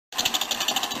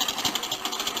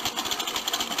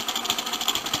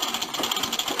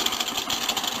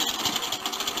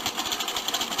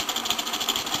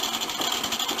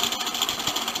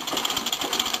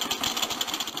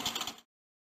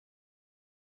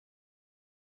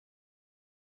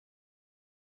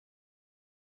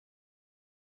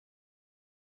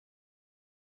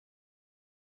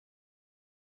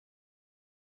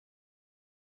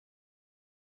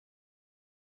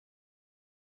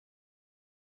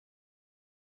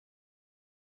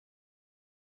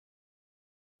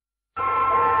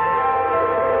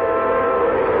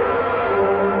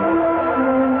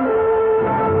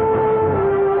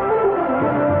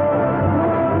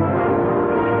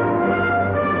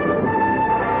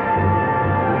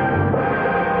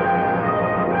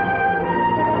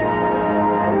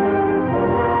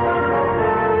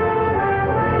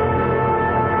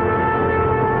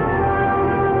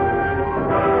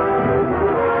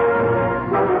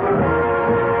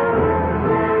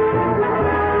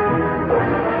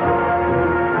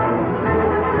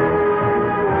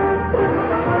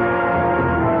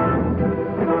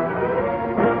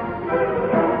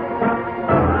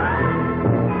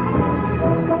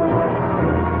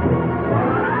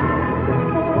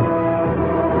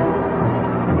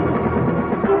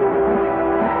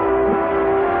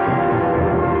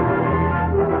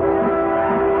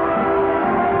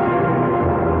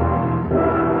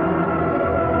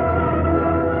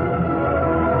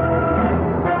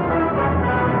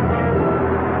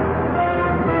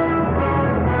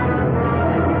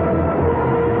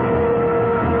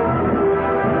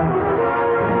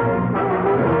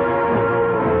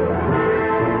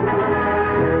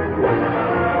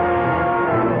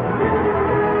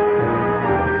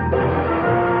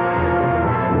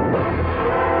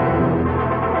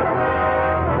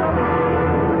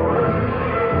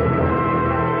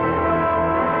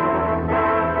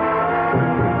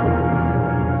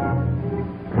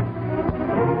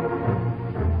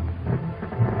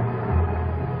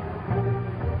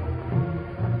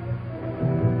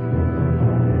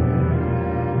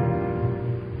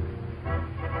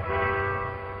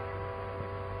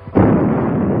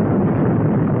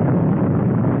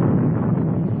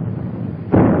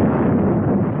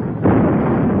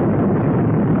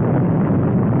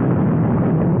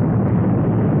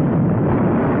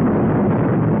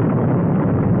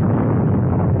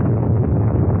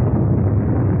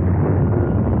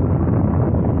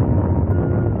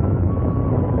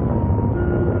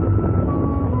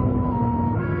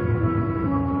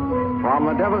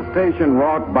devastation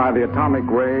wrought by the atomic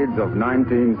raids of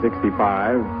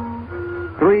 1965,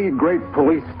 three great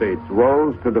police states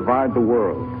rose to divide the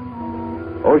world: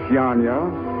 Oceania,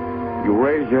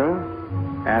 Eurasia,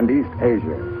 and East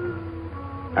Asia.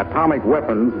 Atomic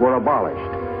weapons were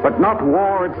abolished, but not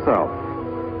war itself.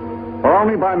 For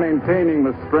only by maintaining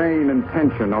the strain and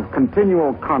tension of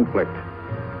continual conflict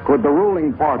could the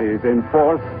ruling parties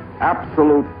enforce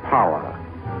absolute power.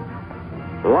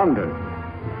 London,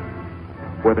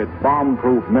 with its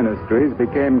bomb-proof ministries,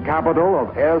 became capital of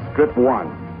Airstrip 1,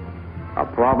 a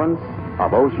province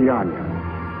of Oceania.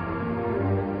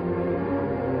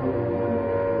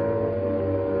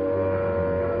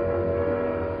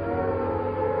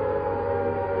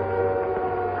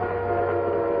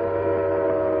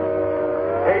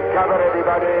 Take cover,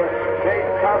 everybody. Take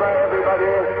cover,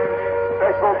 everybody.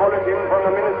 Special bulletin from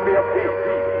the Ministry of Peace.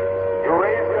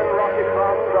 Eurasian rocket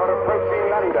bombs are approaching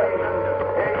London.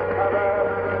 Take cover.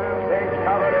 Take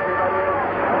cover, everybody.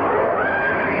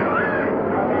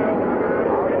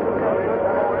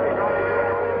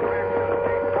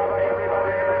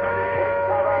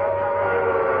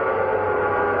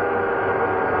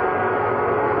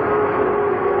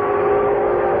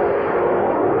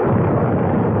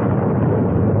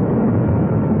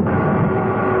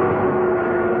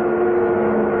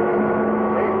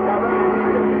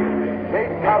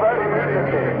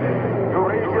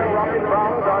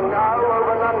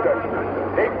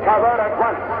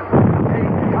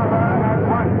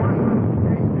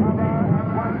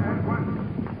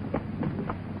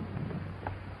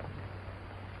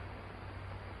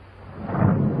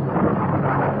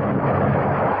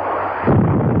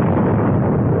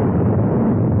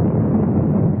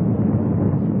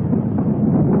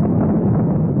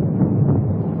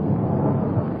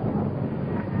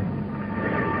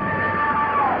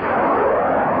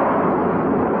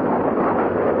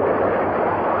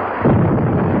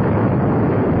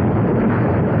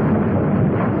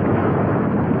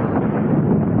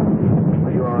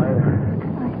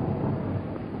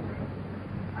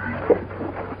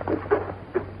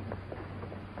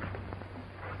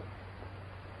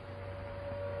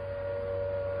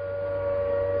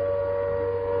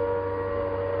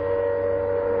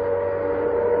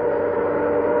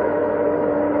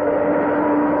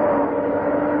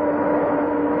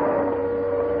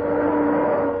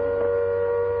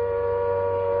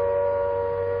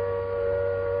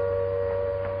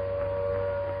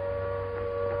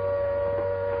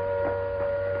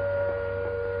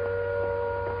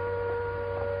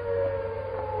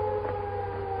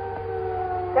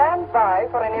 Stand by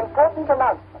for an important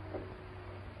announcement.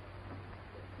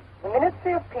 The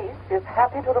Ministry of Peace is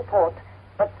happy to report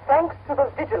that thanks to the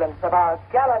vigilance of our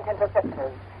gallant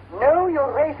interceptors, no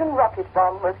Eurasian rocket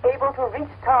bomb was able to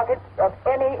reach targets of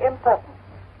any importance.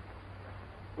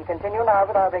 We continue now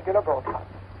with our regular broadcast.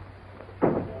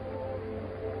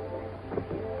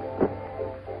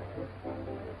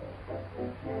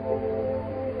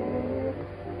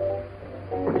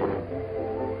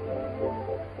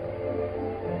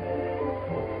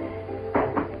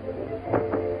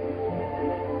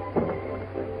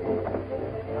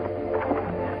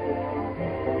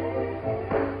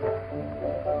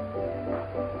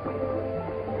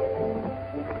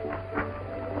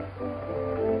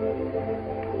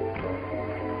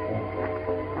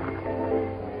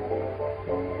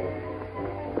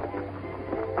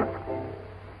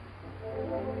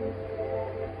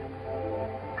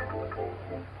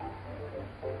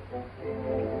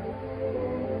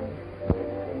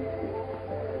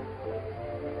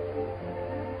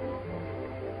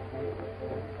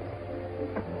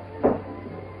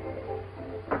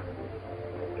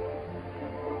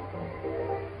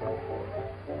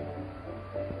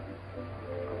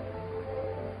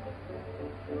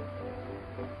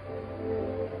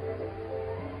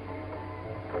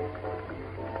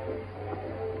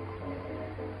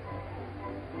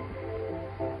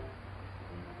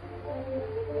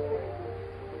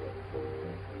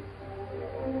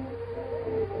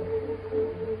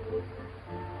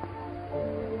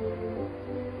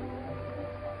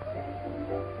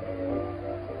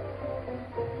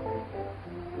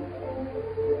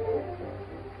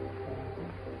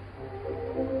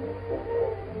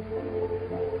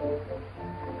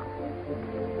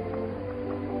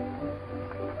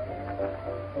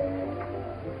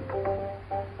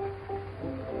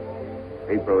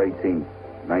 April 18th,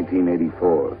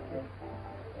 1984.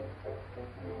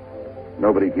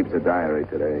 Nobody keeps a diary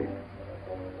today,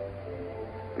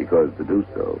 because to do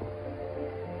so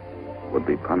would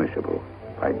be punishable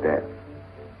by death.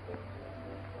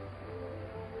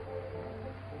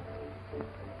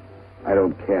 I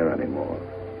don't care anymore.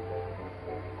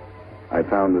 I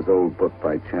found this old book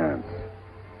by chance.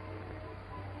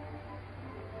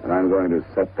 And I'm going to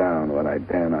set down what I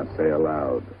dare not say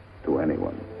aloud to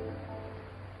anyone.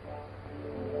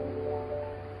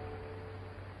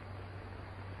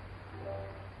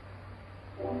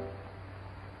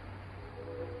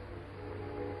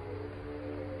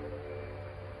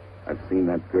 I've seen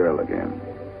that girl again.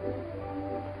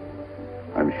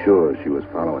 I'm sure she was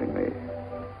following me.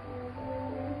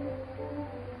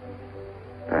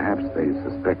 Perhaps they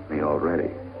suspect me already.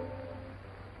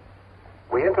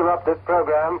 We interrupt this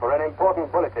program for an important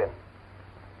bulletin.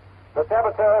 The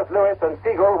saboteurs Lewis and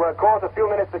Siegel were caught a few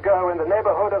minutes ago in the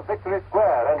neighborhood of Victory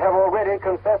Square and have already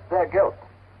confessed their guilt.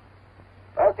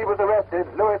 As he was arrested,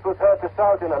 Lewis was heard to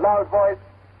shout in a loud voice,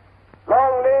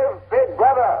 "Long live Big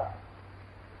Brother!"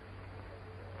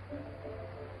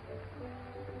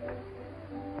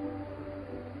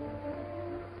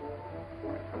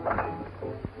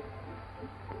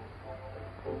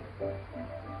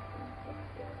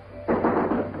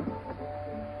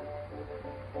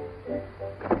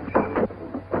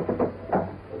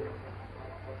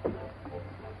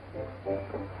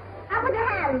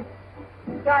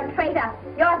 You're a traitor.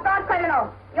 You're a thought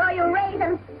criminal. You're a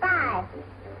Eurasian spy.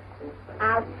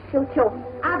 I'll shoot you.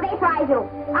 I'll vaporize you.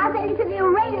 I'll send you to the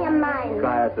uranium mine.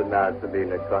 Quieter now,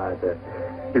 Selina, quieter.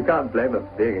 You can't blame her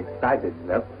for being excited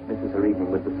enough. This is her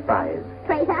evening with the spies.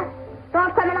 Traitor?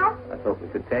 Thought criminal? I thought we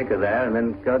could take her there and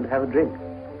then go and have a drink.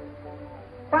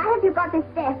 Why have you got this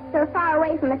desk so far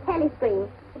away from the telescreen?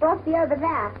 It ought to be over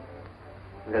there.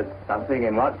 There's something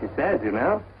in what she says, you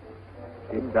know.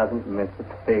 She doesn't miss a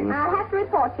thing. I'll have to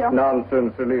report you.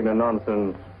 Nonsense, Selina,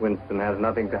 nonsense. Winston has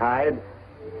nothing to hide.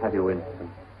 Have you, Winston?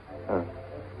 Oh,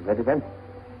 you ready then?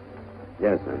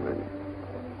 Yes, I'm ready.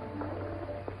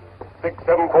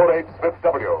 6748 Smith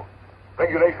W.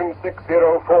 Regulation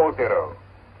 6040.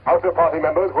 Outer party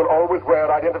members will always wear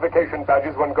identification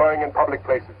badges when going in public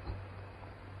places.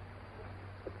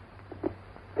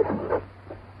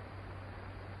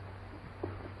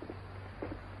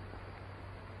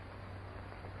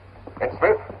 And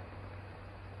Smith,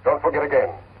 don't forget again.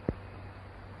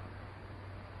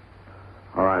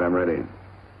 All right, I'm ready.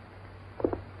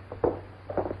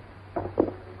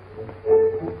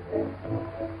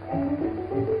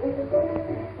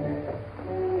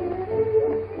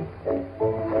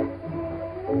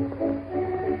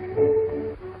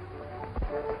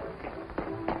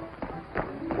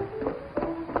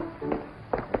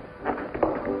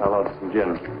 I'll order some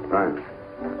gin. Fine.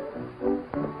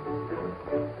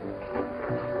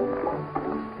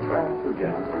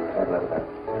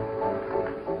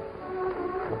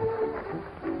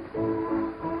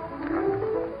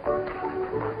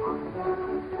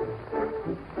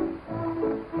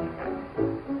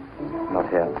 Not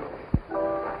here.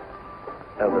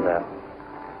 Over there.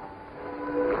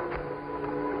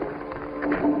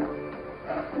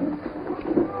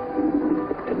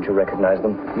 Didn't you recognize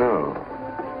them? No.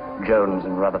 Jones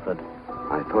and Rutherford.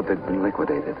 I thought they'd been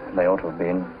liquidated. They ought to have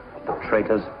been. The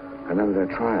traitors. Remember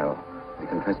their trial? They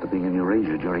confessed to being in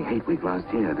Eurasia during Hate Week last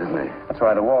year, didn't they? That's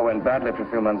why the war went badly for a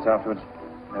few months afterwards.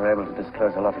 They were able to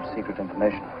disclose a lot of secret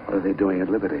information. What are they doing at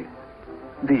Liberty?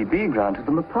 BB granted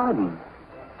them a pardon.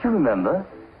 Do you remember?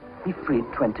 He freed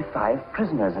 25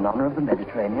 prisoners in honor of the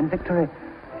Mediterranean victory.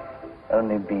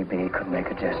 Only BB could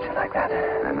make a gesture like that.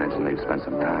 I imagine they've spent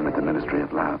some time at the Ministry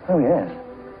of Love. Oh, yes.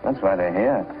 That's why they're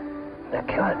here. They're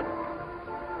cured.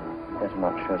 Better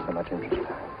not show so much interest.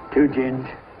 2 gins.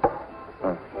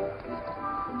 Oh.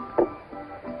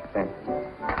 Thanks.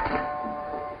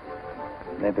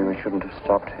 Maybe we shouldn't have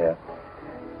stopped here.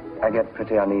 I get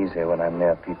pretty uneasy when I'm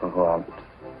near people who aren't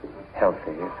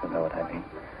healthy, if you know what I mean.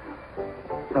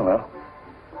 Oh, well.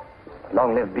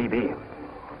 Long live BB.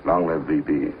 Long live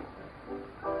BB.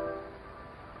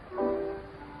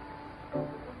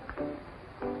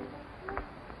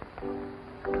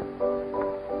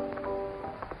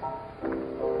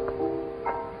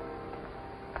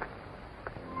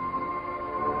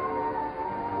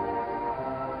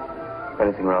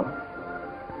 Anything wrong?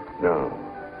 No.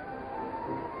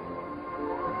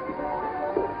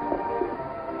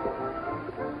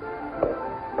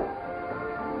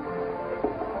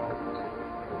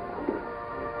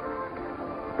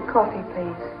 Coffee,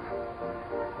 please.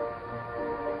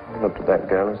 You looked at that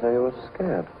girl as though you were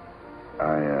scared.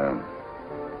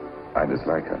 I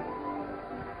dislike her.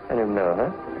 And you know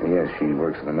her? Yes, she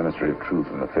works in the Ministry of Truth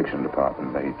in the fiction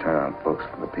department. They turn out books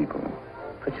for the people.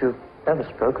 But you've never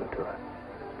spoken to her.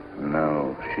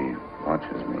 No, she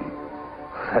watches me.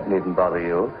 That needn't bother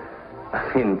you.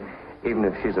 I mean, even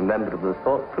if she's a member of the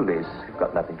Thought Police, you've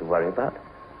got nothing to worry about.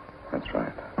 That's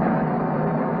right.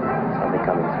 Somebody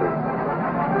coming through.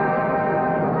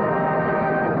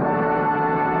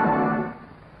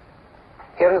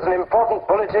 Here is an important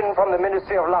bulletin from the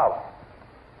Ministry of Love.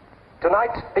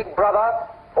 Tonight, Big Brother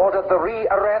ordered the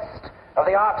re-arrest of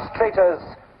the arch-traitors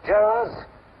Jones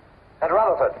and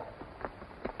Rutherford.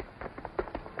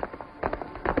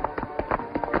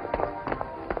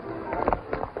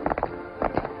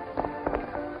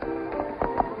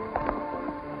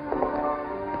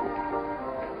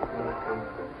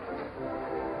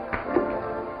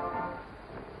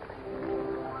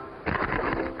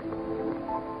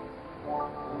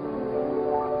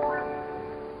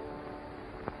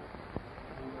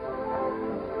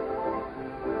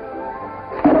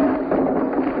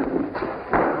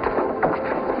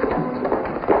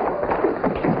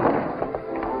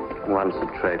 Once a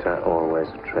traitor, always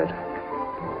a traitor.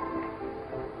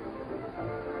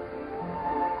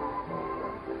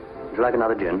 Would you like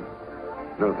another gin?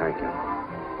 No, thank you.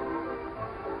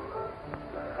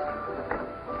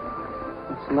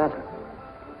 What's the matter?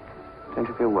 Don't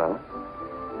you feel well?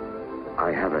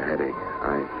 I have a headache.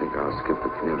 I think I'll skip the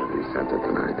community center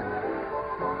tonight.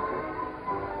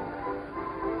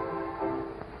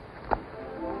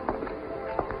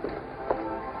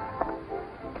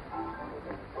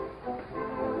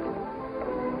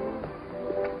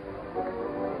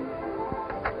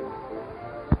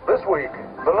 This week,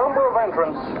 the number of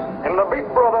entrants in the Big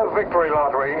Brother Victory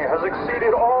Lottery has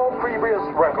exceeded all previous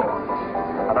records.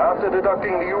 And after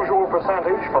deducting the usual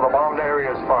percentage for the Bond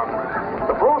Areas Fund,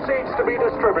 the proceeds to be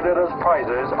distributed as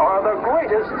prizes are the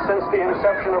greatest since the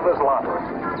inception of this lottery.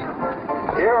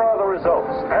 Here are the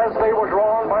results, as they were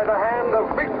drawn by the hand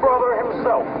of Big Brother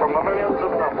himself from the millions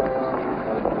of numbers.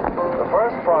 The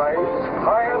first prize,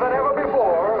 higher than ever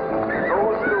before,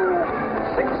 goes to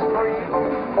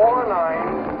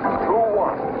 634921.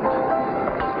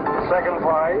 The second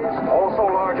prize, also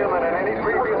larger than in any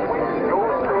previous week,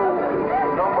 goes to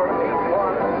number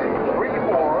 81346294.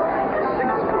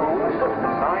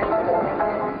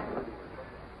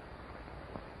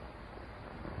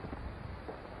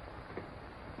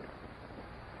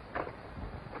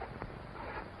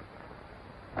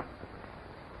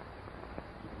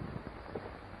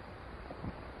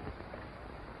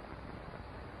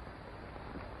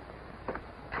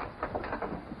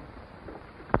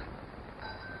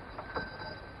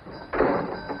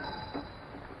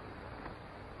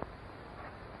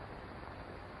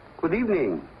 Good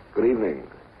evening. Good evening.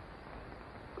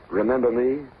 Remember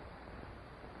me?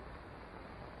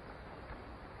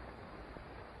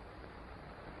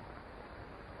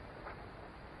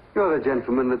 You're the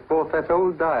gentleman that bought that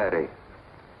old diary.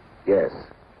 Yes.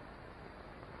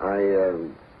 I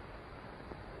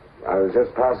was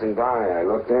just passing by. I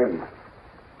looked in.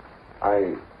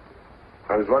 I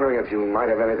was wondering if you might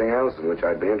have anything else in which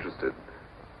I'd be interested.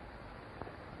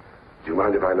 Do you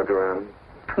mind if I look around?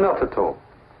 Not at all.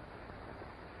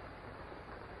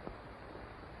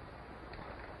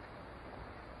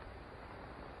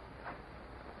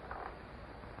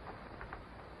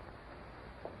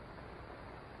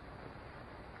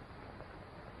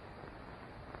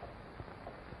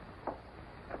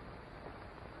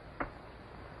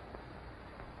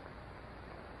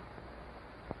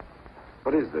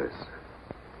 What is this?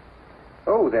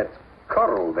 Oh, that's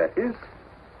coral, that is.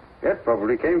 That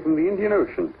probably came from the Indian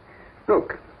Ocean.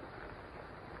 Look.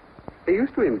 They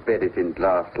used to embed it in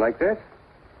glass like that.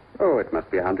 Oh, it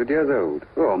must be 100 years old,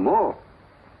 or more.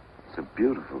 It's a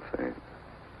beautiful thing.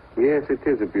 Yes, it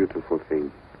is a beautiful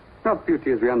thing. Not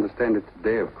beauty as we understand it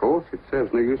today, of course. It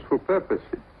serves no useful purpose.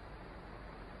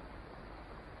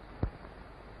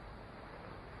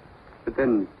 But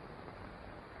then,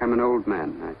 I'm an old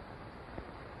man.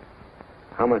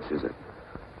 How much is it?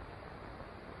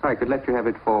 I could let you have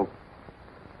it for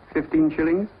 15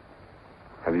 shillings.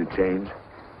 Have you changed?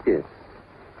 Yes.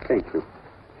 Thank you.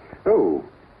 Oh,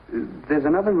 there's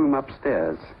another room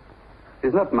upstairs.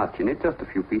 There's not much in it, just a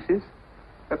few pieces.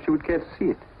 Perhaps you would care to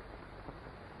see it.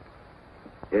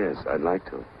 Yes, I'd like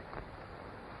to.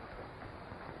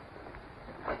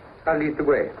 I'll lead the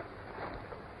way.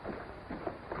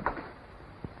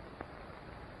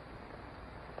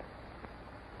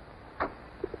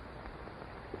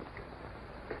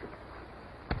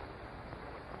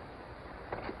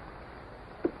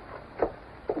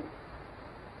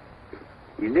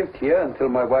 We lived here until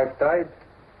my wife died.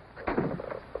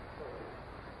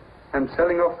 I'm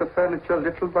selling off the furniture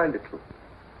little by little.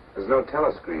 There's no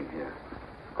telescreen here.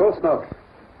 Of course not.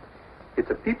 It's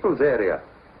a people's area.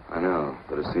 I know,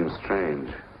 but it seems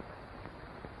strange.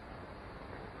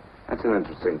 That's an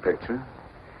interesting picture.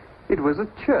 It was a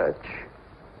church.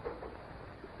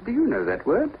 Do you know that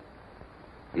word?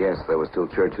 Yes, there were still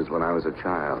churches when I was a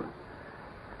child.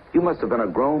 You must have been a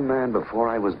grown man before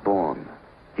I was born.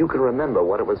 You can remember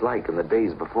what it was like in the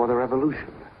days before the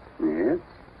revolution. Yes?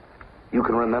 You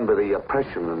can remember the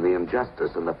oppression and the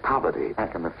injustice and the poverty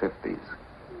back in the 50s.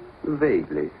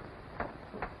 Vaguely.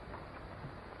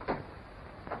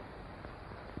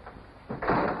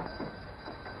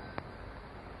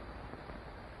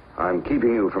 I'm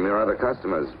keeping you from your other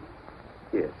customers.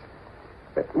 Yes.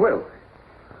 Well,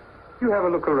 you have a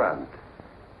look around.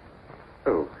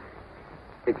 Oh,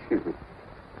 excuse me.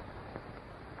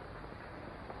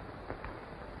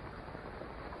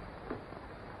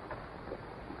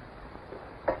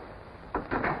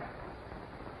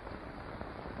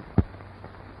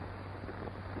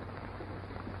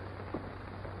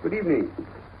 Good evening.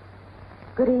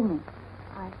 Good evening.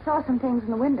 I saw some things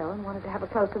in the window and wanted to have a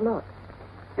closer look.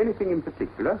 Anything in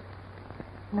particular?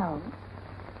 No.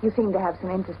 You seem to have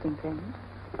some interesting things.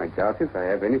 I doubt if I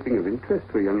have anything of interest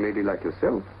to a young lady like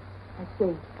yourself. I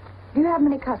see. Do you have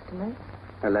many customers?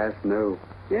 Alas, no.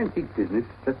 The antique business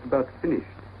is just about finished.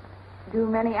 Do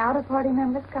many out-of-party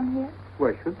members come here?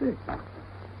 Why should they?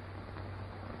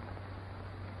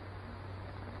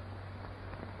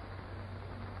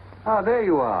 Ah, there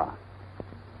you are.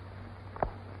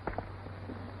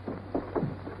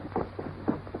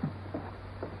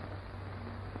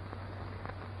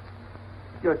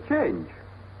 Your change.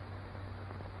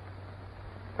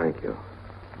 Thank you.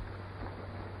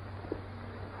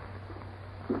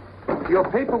 Your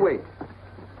paperweight.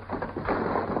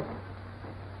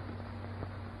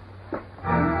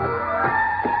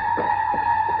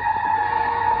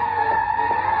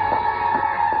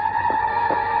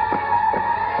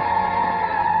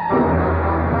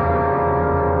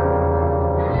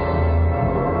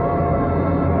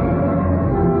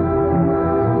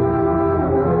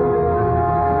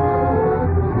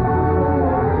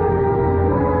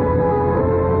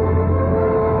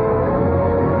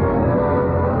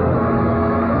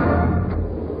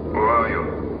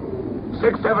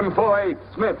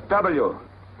 Smith, W.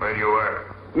 Where do you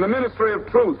work? In the Ministry of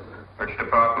Truth. Which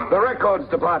department? The Records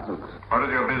Department. What is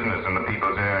your business in the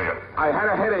people's area? I had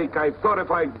a headache. I thought if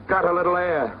I got a little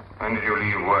air. When did you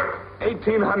leave work?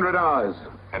 1,800 hours.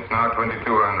 It's now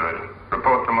 2200.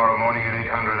 Report tomorrow morning at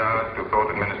 800 hours to Thought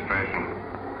Administration.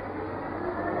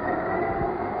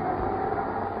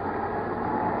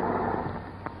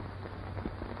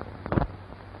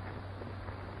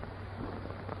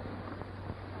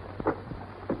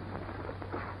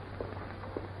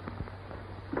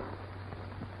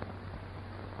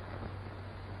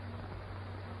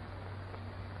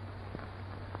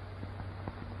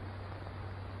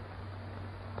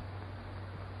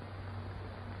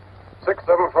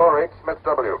 Smith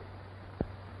W.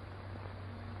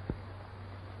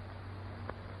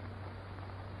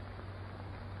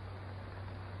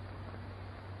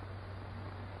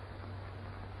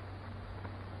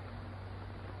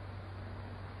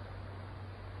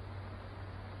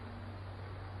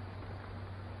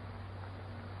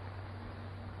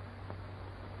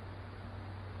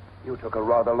 You took a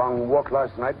rather long walk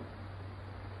last night.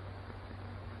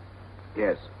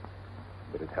 Yes.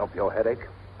 Did it help your headache?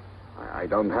 I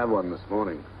don't have one this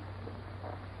morning.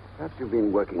 Perhaps you've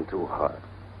been working too hard.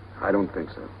 I don't think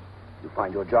so. You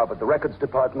find your job at the Records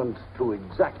Department too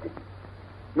exacting.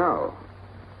 No.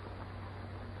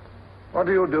 What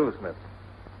do you do, Smith?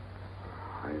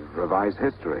 I revise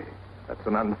history. That's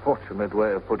an unfortunate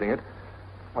way of putting it.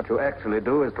 What you actually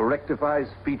do is to rectify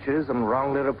speeches and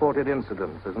wrongly reported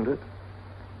incidents, isn't it?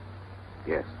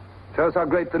 Yes. Shows how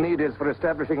great the need is for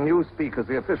establishing newspeak as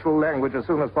the official language as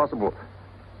soon as possible.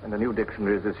 When a new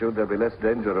dictionary is issued, there'll be less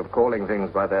danger of calling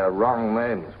things by their wrong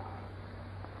names.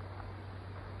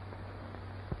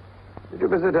 Did you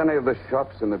visit any of the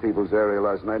shops in the people's area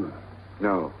last night?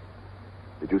 No.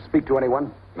 Did you speak to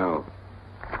anyone? No.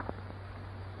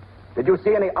 Did you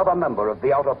see any other member of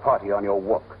the outer party on your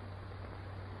walk?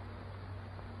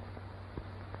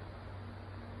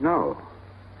 No.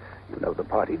 You know the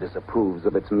party disapproves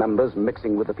of its members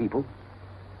mixing with the people?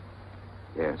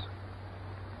 Yes.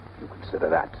 You consider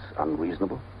that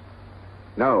unreasonable?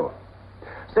 No.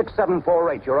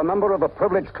 6748, you're a member of a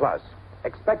privileged class,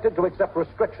 expected to accept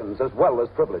restrictions as well as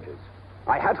privileges.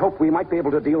 I had hoped we might be able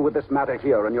to deal with this matter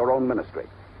here in your own ministry.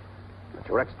 But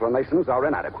your explanations are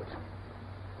inadequate.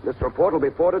 This report will be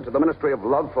forwarded to the Ministry of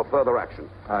Love for further action.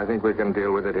 I think we can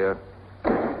deal with it here.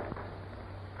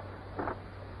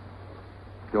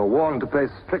 You're warned to pay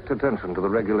strict attention to the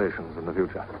regulations in the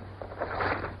future.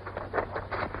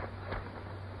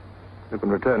 You can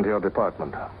return to your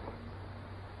department.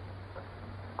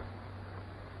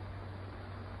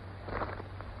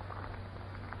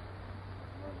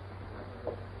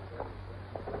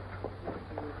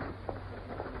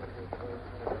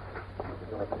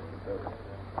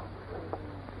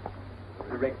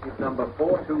 Directive number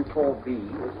 424B,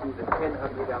 issued at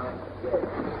 1000 hours today.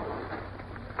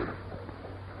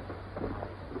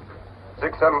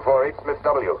 6748 Smith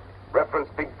W. Reference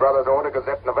Big Brother's Order,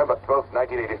 Gazette, November 12,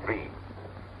 1983.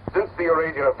 Since the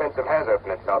Eurasian offensive has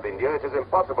opened in South India, it is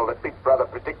impossible that Big Brother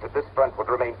predicted this front would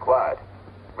remain quiet.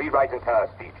 Rewrite entire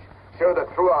speech. Show that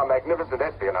through our magnificent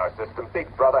espionage system, Big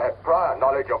Brother had prior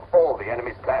knowledge of all the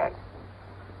enemy's plans.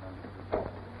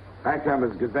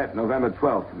 Backnumbers Gazette, November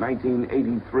 12th,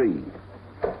 1983.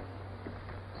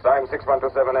 Syme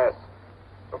 6127S.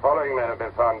 The following men have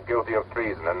been found guilty of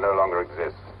treason and no longer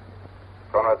exist.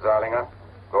 Conrad Zarlinger,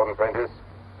 Gordon Prentice,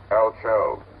 Al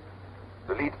Cho.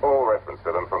 Delete all reference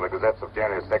to them from the gazettes of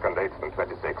January 2nd, 8th, and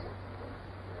 26th.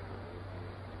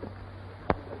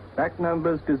 Back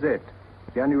Numbers Gazette,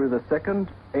 January the 2nd,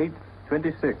 8th,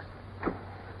 26th.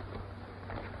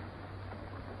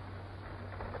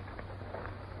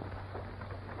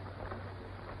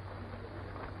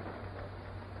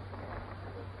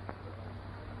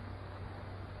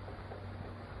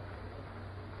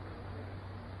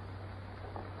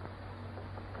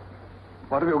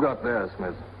 What have you got there,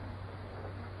 Smith?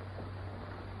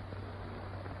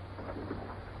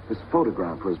 This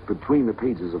photograph was between the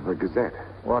pages of the Gazette.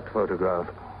 What photograph?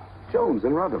 Jones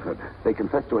and Rutherford. They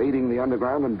confessed to aiding the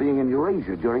underground and being in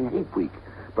Eurasia during Hate Week.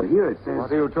 But here it says...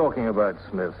 What are you talking about,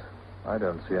 Smith? I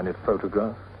don't see any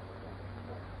photograph.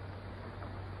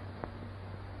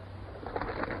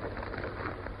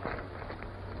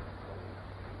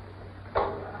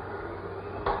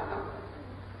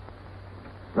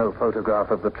 No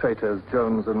photograph of the traitors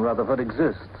Jones and Rutherford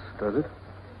exists, does it?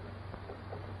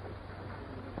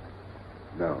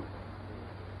 No.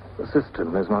 The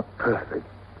system is not perfect.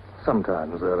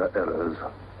 Sometimes there are errors.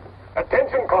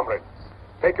 Attention, comrades.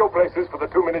 Take your places for the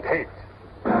 2-minute hate.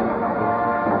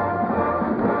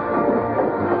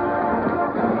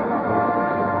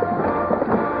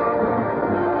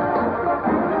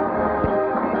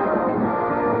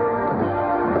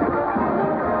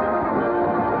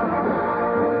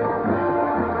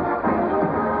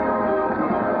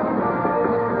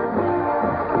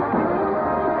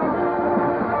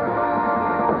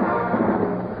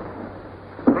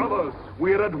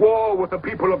 We are at war with the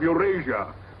people of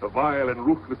Eurasia, the vile and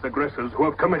ruthless aggressors who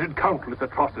have committed countless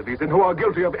atrocities and who are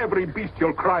guilty of every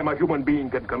bestial crime a human being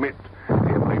can commit. They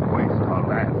have laid waste our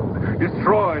land,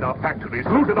 destroyed our factories,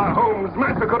 looted our homes,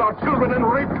 massacred our children,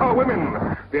 and raped our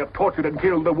women. They have tortured and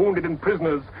killed the wounded and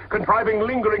prisoners, contriving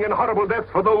lingering and horrible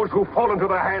deaths for those who fall into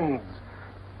their hands.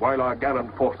 While our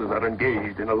gallant forces are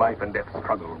engaged in a life and death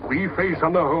struggle, we face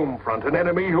on the home front an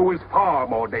enemy who is far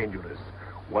more dangerous.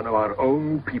 One of our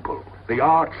own people, the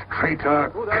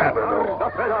arch-traitor Katharine.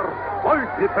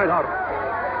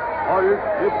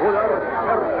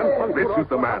 This is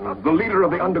the man, the leader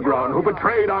of the underground, who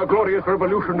betrayed our glorious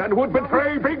revolution and would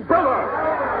betray Big Brother.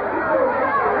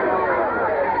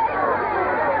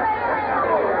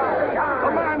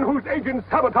 The man whose agents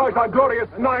sabotaged our glorious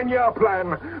 9-year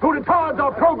plan, who retards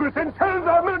our progress and sells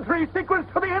our military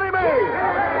secrets to the enemy.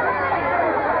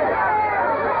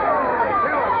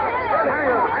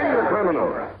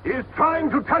 He is trying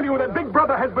to tell you that Big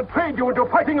Brother has betrayed you into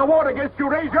fighting a war against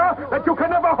Eurasia that you can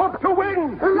never hope to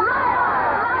win.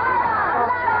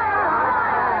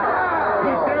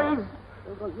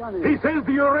 He says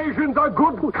the Eurasians are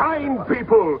good, kind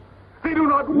people. They do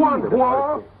not want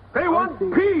war. They want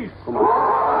peace.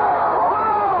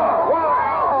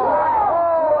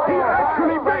 He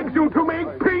actually begs you to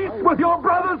make peace with your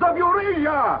brothers of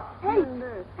Eurasia. Hate!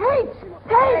 Hate!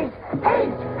 Hate!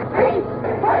 Hate! Hate!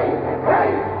 Hate!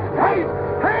 Hate!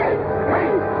 Hate! Hate!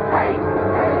 Hate!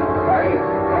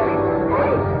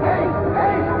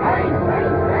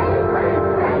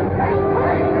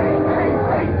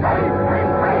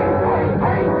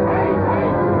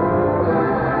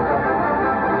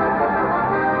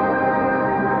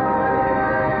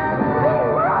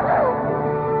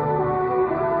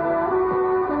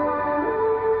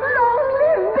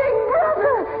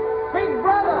 Big Brother! Big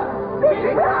Brother! Big Brother!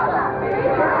 Big Brother!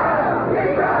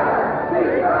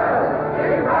 Big Brother!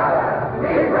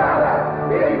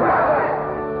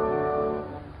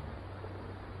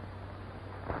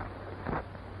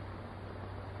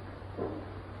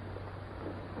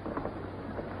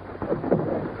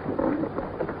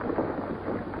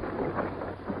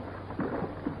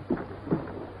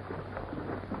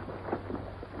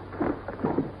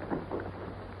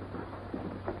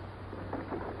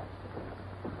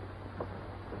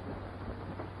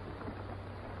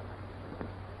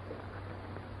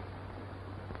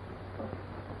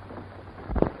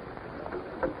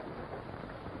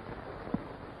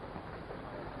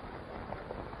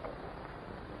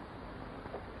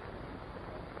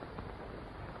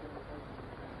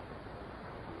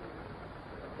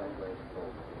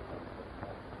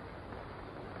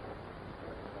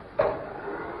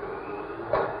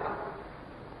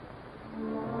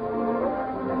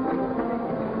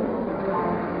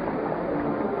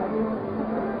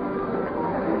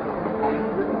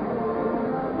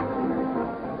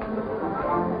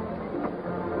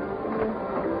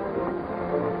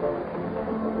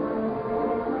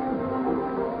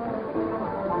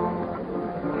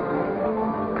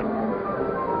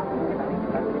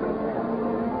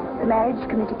 marriage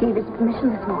committee gave its permission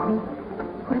this morning.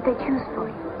 What did they choose for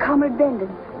you? Comrade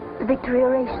Bendon's, the Victory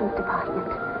Orations Department.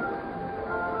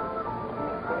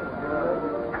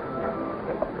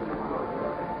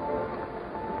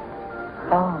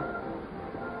 Oh.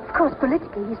 Of course,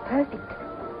 politically, he's perfect.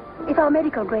 If our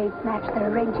medical grades match, they're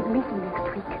arranging a meeting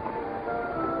next week.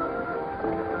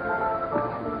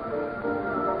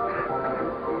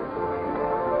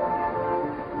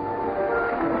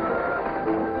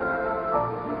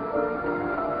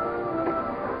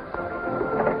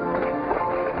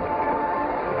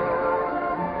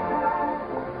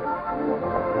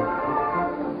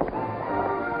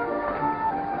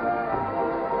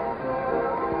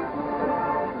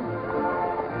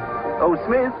 Oh,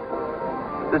 Smith,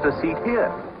 there's a seat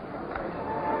here.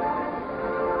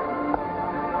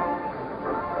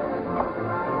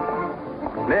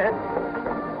 Smith,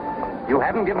 you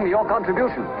haven't given me your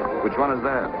contribution. Which one is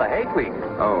that? The hate week.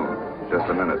 Oh, just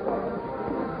a minute.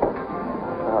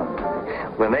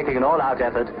 Oh. We're making an all-out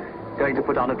effort, going to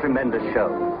put on a tremendous show.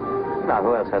 Now,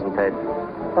 who else hasn't paid?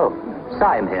 Oh,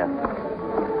 Syme here.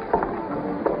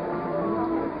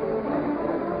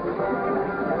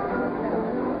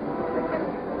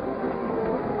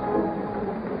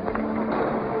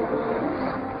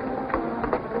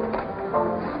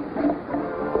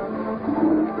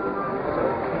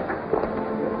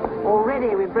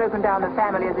 Already we've broken down the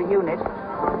family as a unit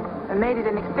and made it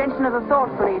an extension of the thought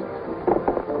police.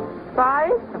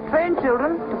 Spies have trained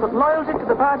children to put loyalty to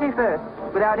the party first,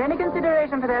 without any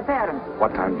consideration for their parents.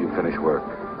 What time do you finish work?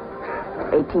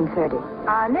 1830.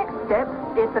 Our next step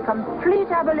is the complete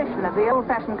abolition of the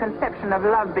old-fashioned conception of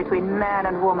love between man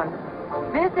and woman.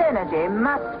 This energy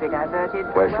must be diverted.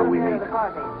 Where shall we welfare meet? of the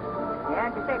party. The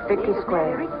anti-sex Victory league has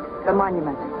Square. nearly reached The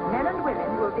monument. Men and women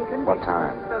will be conditioned What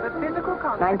time? so that physical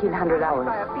contact 1900 hours.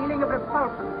 by a feeling of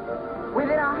repulsion.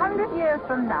 Within 100 years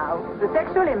from now, the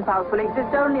sexual impulse will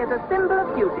exist only as a symbol of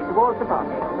duty towards the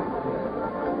party.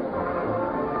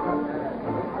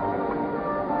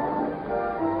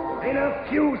 In a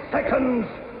few seconds,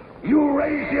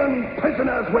 Eurasian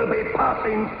prisoners will be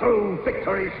passing through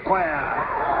Victory Square.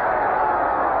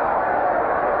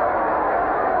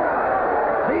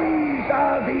 These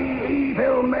are the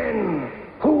evil men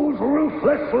whose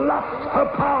ruthless lust for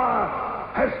power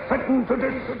has threatened to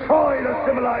destroy the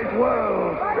civilized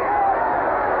world.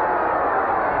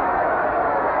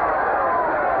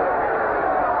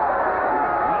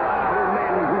 Evil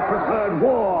men who preferred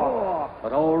war,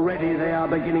 but already they are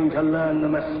beginning to learn the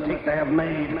mistake they have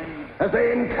made as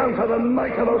they encounter the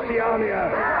might of Oceania.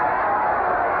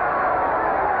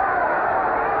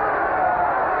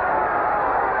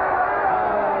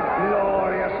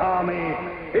 Army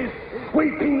is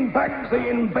sweeping back the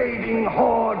invading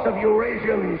hordes of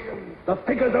Eurasians. The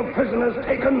figures of prisoners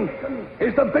taken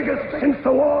is the biggest since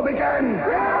the war began.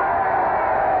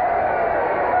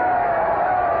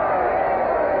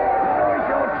 Now is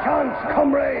your chance,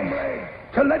 comrades,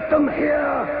 to let them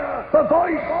hear the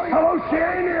voice of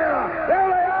Oceania. There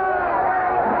they are!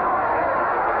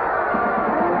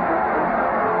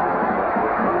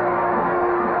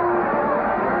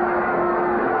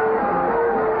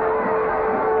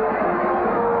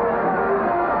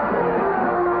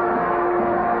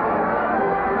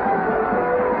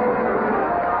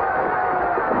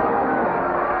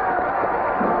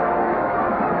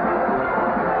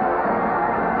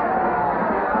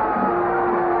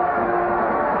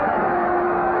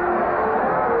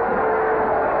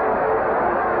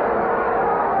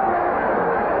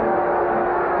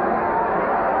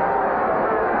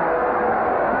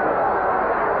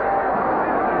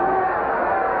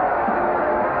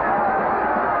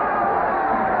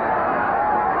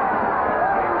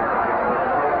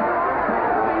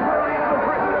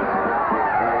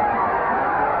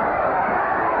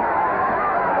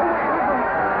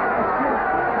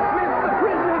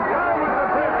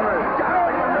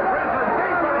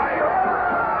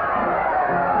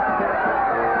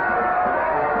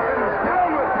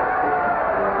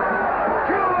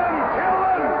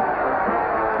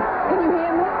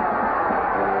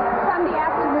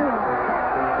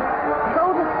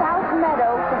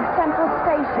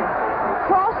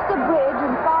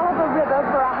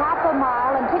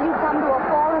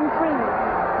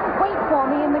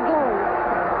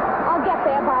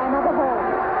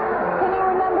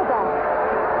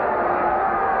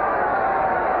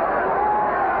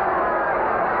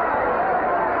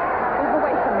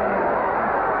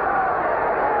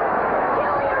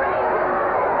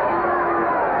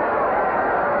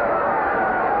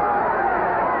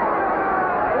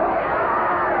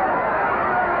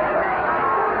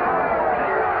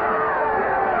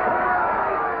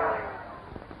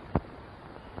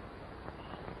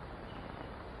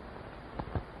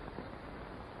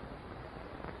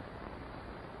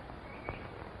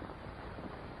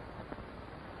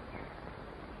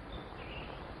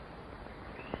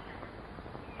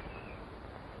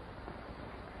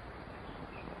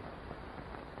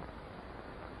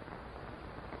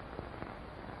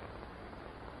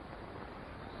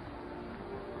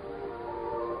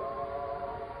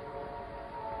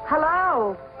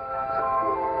 Hello?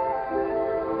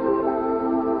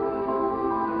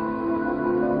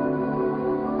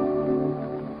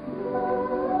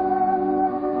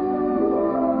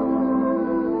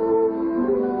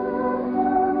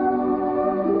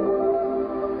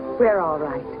 We're all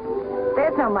right.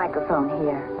 There's no microphone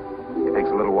here. It takes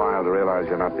a little while to realize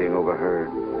you're not being overheard.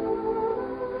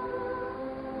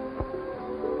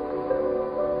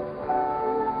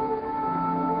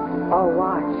 Or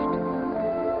watched.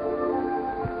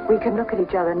 We can look at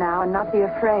each other now and not be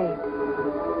afraid.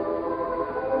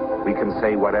 We can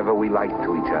say whatever we like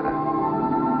to each other.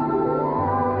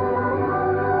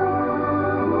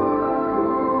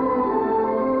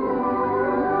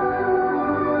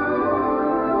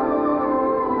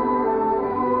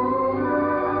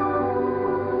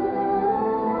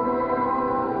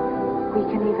 We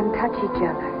can even touch each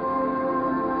other.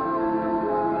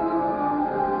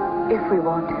 If we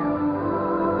want to.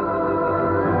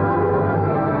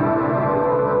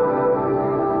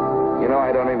 You know,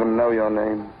 I don't even know your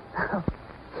name.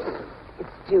 It's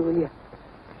Julia.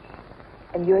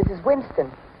 And yours is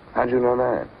Winston. How'd you know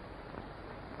that?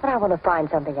 But I want to find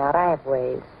something out. I have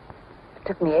ways. It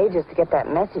took me ages to get that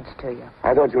message to you.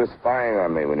 I thought you were spying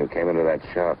on me when you came into that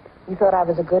shop. You thought I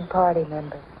was a good party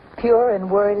member. Pure in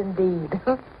word and deed.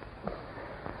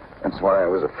 That's why I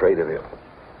was afraid of you.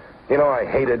 You know, I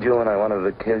hated you and I wanted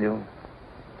to kill you.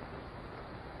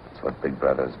 That's what Big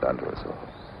Brother's done to us all.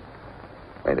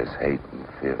 Made us hate and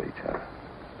fear each other.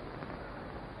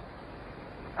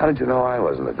 How did you know I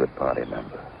wasn't a good party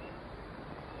member?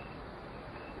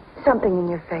 Something in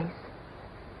your face.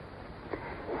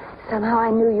 Somehow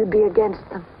I knew you'd be against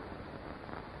them.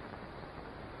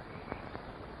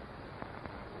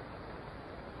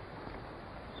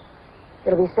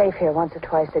 It'll be safe here once or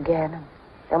twice again, and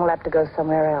then we'll have to go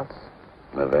somewhere else.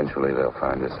 Eventually they'll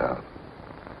find us out.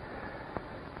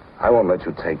 I won't let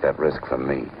you take that risk from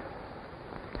me.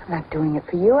 I'm not doing it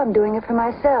for you. I'm doing it for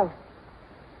myself.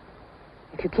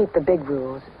 If you keep the big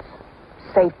rules,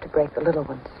 it's safe to break the little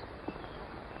ones.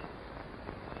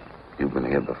 You've been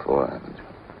here before, haven't you?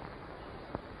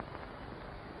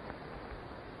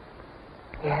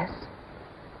 Yes.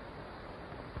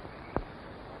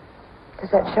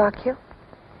 Does that shock you?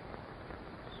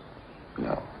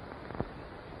 No.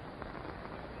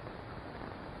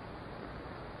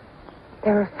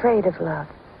 They're afraid of love.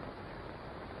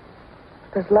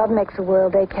 Because love makes a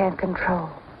world they can't control.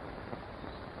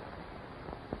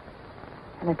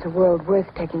 And it's a world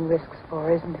worth taking risks for,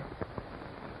 isn't it?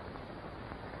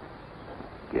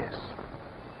 Yes.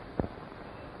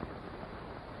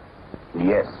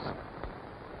 Yes.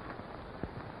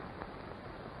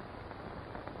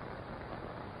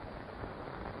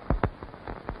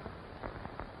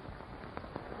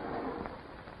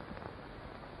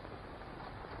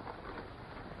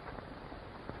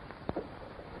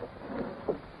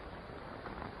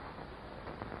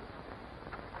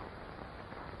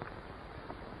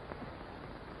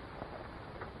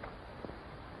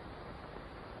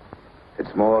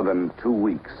 It's more than 2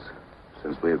 weeks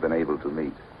since we have been able to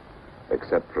meet,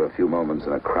 except for a few moments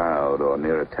in a crowd or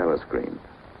near a telescreen.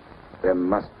 There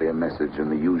must be a message in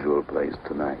the usual place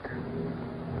tonight.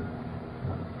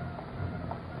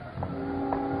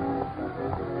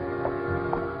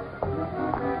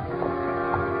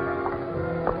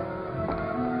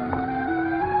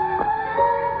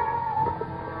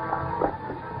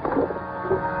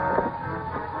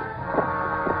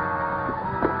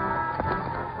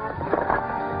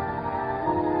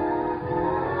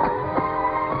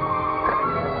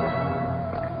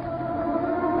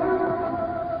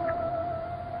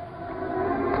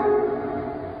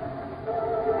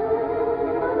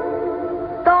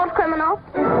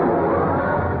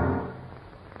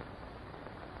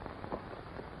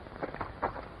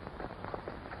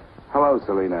 Hello,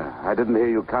 Selina. I didn't hear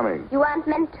you coming. You weren't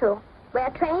meant to. We're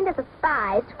trained as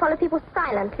spies to follow people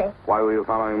silently. Why were you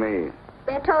following me?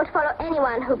 We're told to follow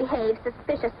anyone who behaves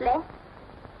suspiciously.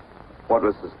 What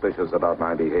was suspicious about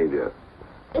my behavior?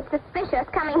 It's suspicious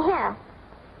coming here.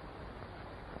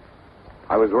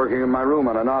 I was working in my room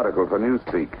on an article for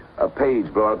Newspeak. A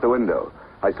page blew out the window.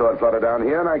 I saw it flutter down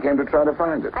here, and I came to try to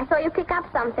find it. I saw you pick up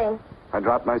something. I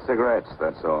dropped my cigarettes,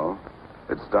 that's all.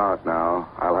 It's dark now.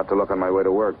 I'll have to look on my way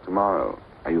to work tomorrow.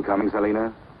 Are you coming,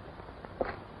 Selina?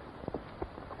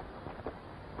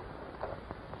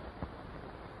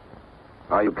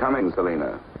 Are you coming,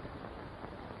 Selina?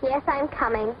 Yes, I'm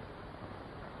coming.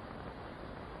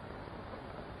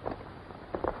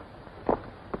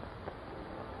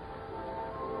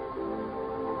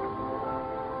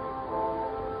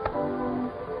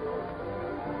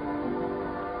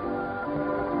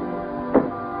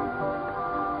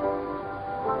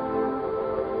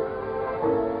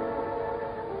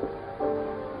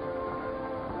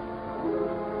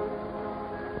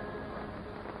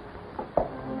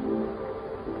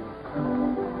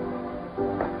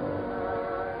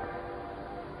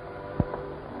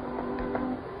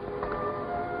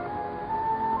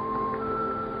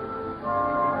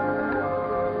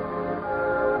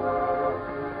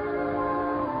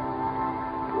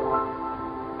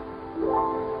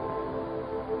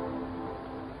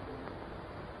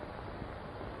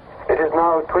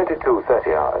 now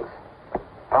 22:30 hours.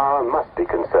 Power must be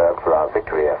conserved for our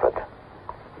victory effort.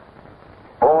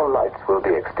 All lights will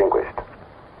be extinguished.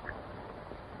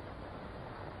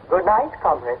 Good night,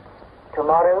 comrades.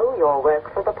 Tomorrow, your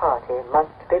work for the party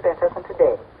must be better than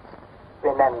today.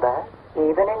 Remember,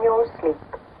 even in your sleep,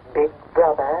 Big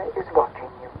Brother is watching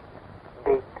you.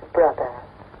 Big Brother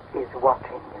is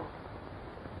watching you.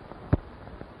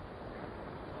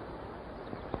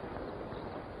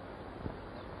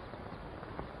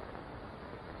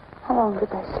 How long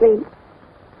did I sleep?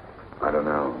 I don't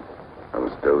know. I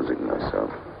was dozing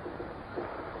myself.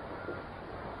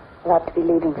 We'll have to be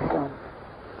leaving soon.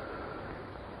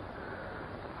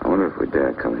 I wonder if we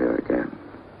dare come here again.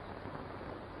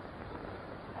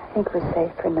 I think we're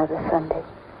safe for another Sunday.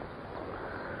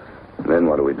 Then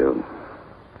what do we do?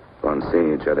 Go on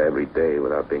seeing each other every day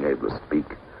without being able to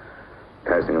speak.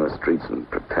 Passing on the streets and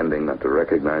pretending not to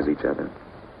recognize each other.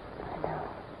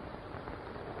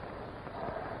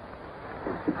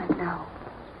 I know.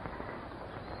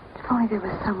 If only there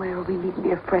was somewhere where we needn't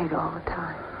be afraid all the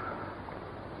time.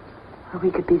 Where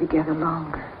we could be together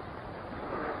longer.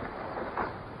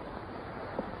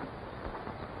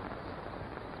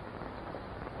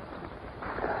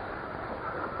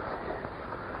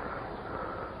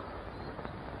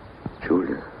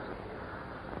 Julia,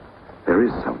 there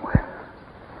is somewhere.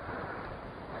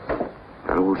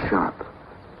 That old shop.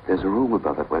 There's a room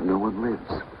above it where no one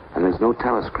lives. And there's no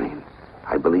telescreen.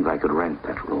 I believe I could rent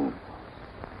that room.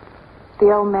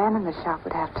 The old man in the shop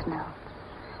would have to know.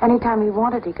 Anytime he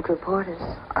wanted, he could report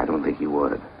us. I don't think he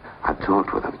would. I've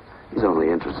talked with him. He's only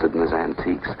interested in his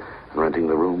antiques. And renting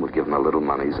the room would give him a little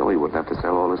money so he wouldn't have to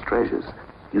sell all his treasures.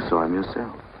 You saw him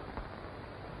yourself.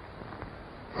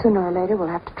 Sooner or later, we'll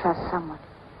have to trust someone.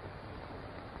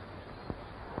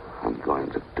 I'm going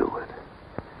to do it.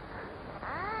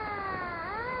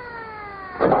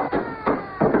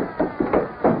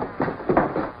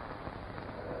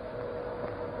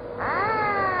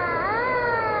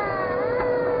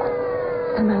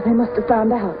 Somehow they must have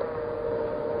found out.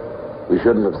 We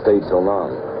shouldn't have stayed so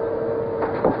long.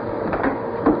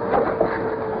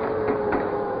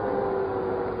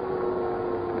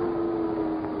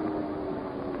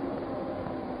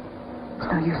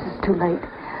 It's no use, it's too late.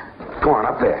 Go on,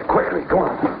 up there. Quickly, go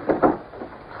on.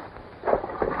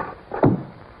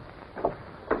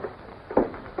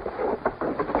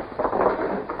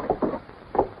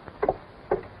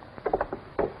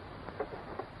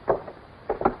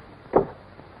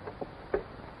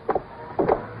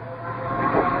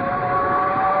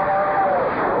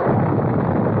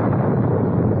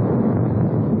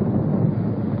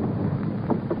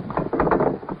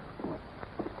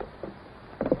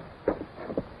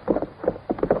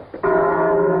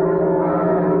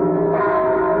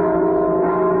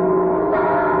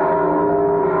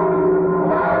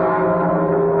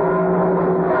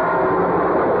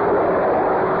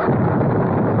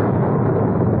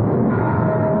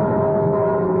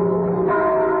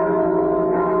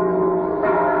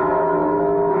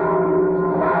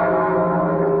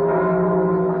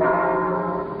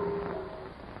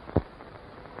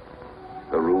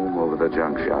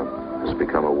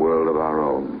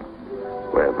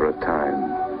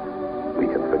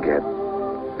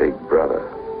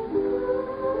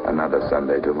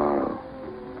 Sunday tomorrow.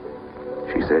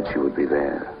 She said she would be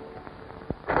there.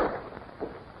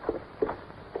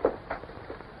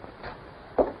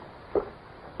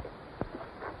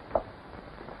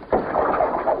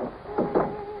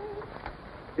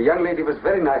 The young lady was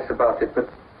very nice about it, but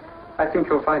I think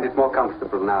you'll find it more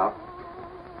comfortable now.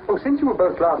 Oh, since you were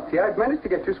both last here, I've managed to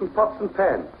get you some pots and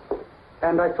pans.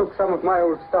 And I took some of my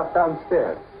old stuff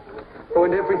downstairs. Oh,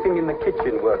 and everything in the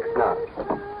kitchen works now.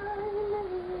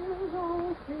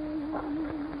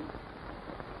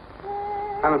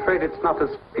 I'm afraid it's not as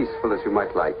peaceful as you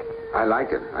might like. I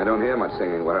like it. I don't hear much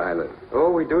singing where I live. Oh,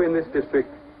 we do in this district.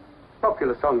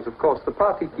 Popular songs, of course. The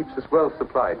party keeps us well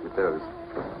supplied with those.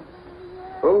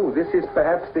 Oh, this is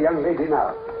perhaps the young lady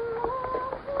now.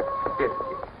 Yes.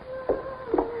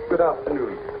 Good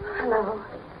afternoon. Hello.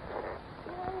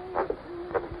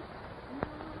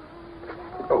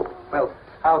 Oh, well,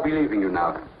 I'll be leaving you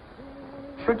now.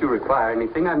 Should you require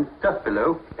anything, I'm just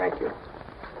below. Thank you.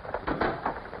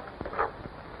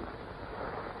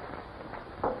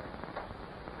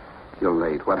 You're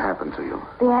late. What happened to you?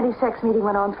 The anti-sex meeting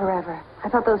went on forever. I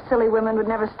thought those silly women would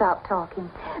never stop talking.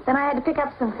 Then I had to pick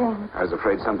up some things. I was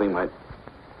afraid something might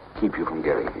keep you from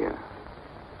getting here.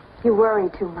 You worry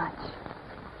too much.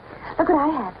 Look what I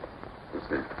had. What's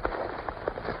that?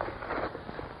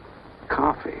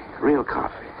 Coffee. Real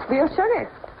coffee. Real sugar.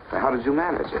 How did you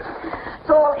manage it? It's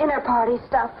all inner party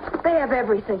stuff. They have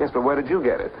everything. Yes, but where did you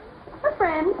get it? A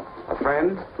friend. A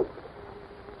friend?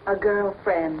 A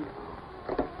girlfriend.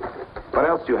 What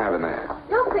else do you have in there?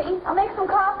 You'll see. I'll make some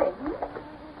coffee.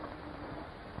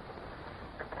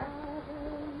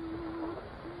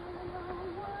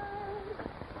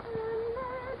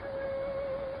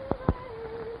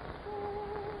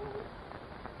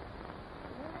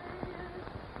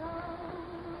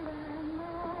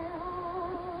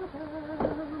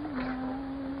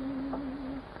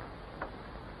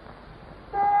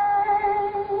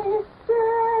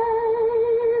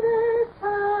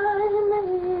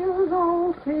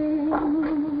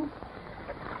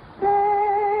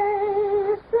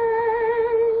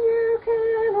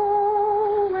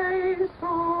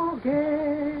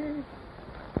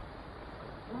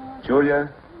 Julia,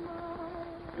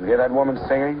 you hear that woman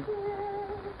singing?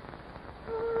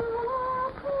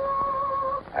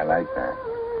 I like that.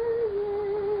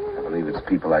 I believe it's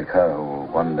people like her who will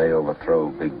one day overthrow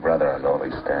Big Brother and all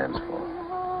he stands for.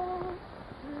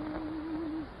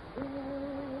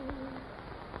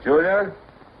 Julia?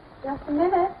 Just a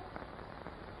minute.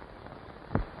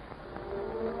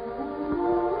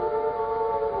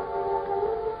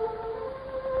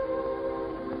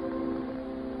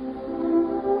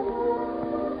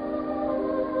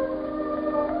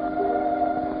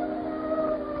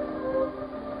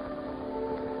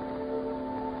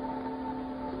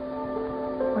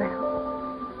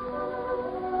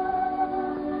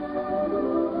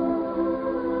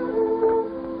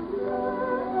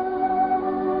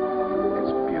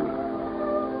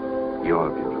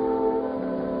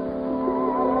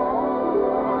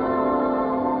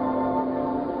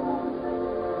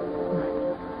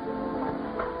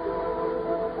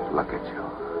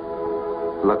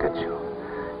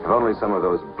 Some of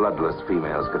those bloodless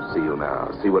females could see you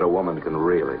now. See what a woman can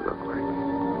really look like.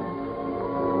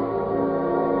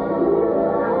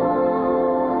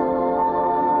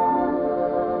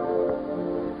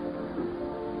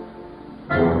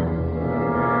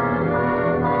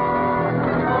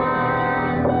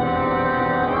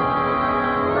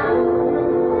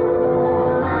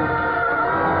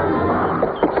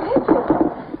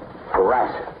 A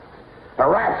rat. A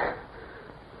rat!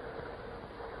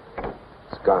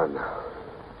 It's gone now.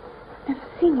 Never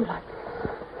seen you like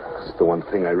this. It's the one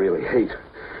thing I really hate.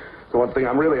 The one thing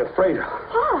I'm really afraid of.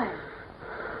 Why?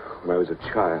 When I was a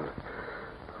child,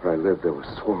 where I lived, there were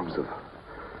swarms of them.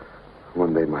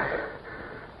 One day, my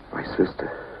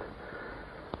sister.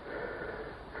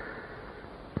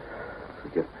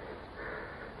 Forgive me.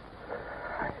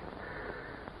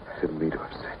 I didn't mean to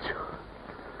upset you.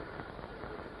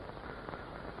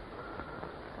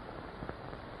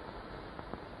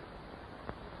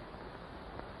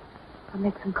 I'll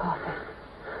make some coffee.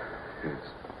 Yes.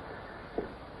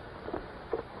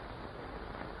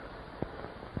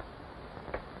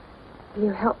 Will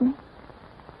you help me?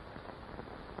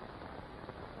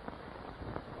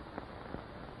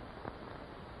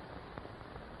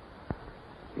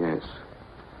 Yes.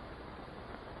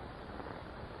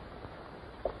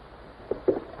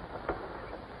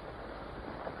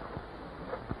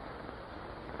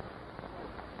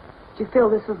 Did you fill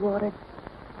this with water?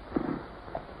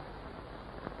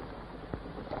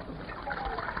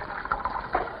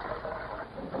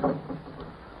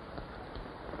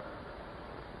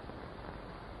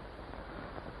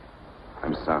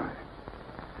 I'm sorry.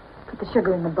 Put the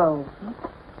sugar in the bowl.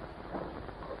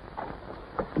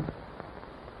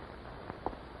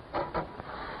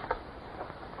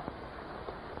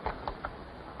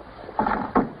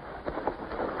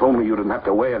 If only you didn't have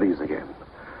to wear these again.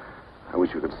 I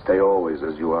wish you could stay always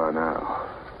as you are now.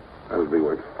 That would be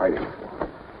worth fighting for.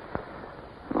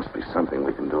 There must be something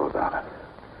we can do about it.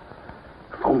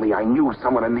 If only I knew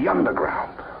someone in the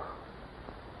underground.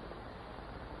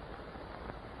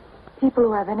 People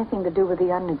who have anything to do with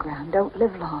the underground don't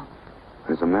live long.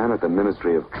 There's a man at the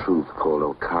Ministry of Truth called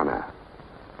O'Connor.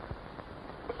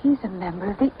 He's a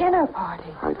member of the inner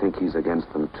party. I think he's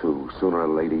against them, too. Sooner or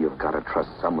later, you've got to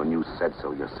trust someone. You said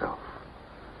so yourself.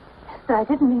 Yes, but I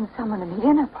didn't mean someone in the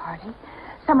inner party.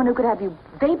 Someone who could have you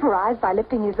vaporized by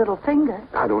lifting his little finger.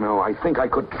 I don't know. I think I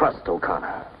could trust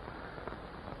O'Connor.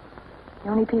 The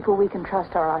only people we can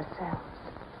trust are ourselves.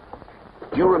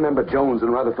 Do you remember Jones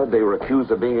and Rutherford? They were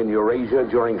accused of being in Eurasia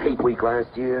during Hate Week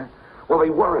last year. Well, they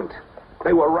weren't.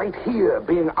 They were right here,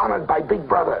 being honored by Big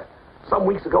Brother. Some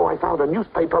weeks ago, I found a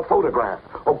newspaper photograph.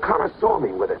 O'Connor saw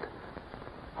me with it.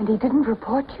 And he didn't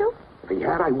report you? If he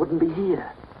had, I wouldn't be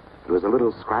here. It was a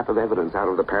little scrap of evidence out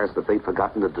of the past that they'd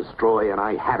forgotten to destroy, and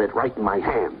I had it right in my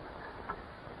hand.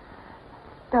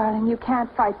 Darling, you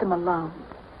can't fight them alone.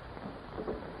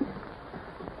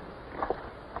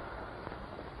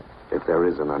 there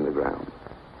is an underground.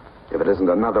 If it isn't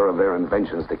another of their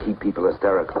inventions to keep people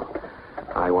hysterical,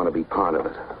 I want to be part of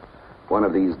it. One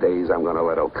of these days, I'm going to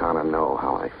let O'Connor know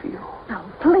how I feel. No,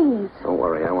 please. Don't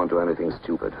worry, I won't do anything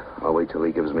stupid. I'll wait till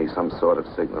he gives me some sort of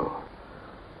signal.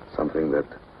 Something that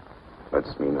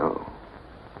lets me know.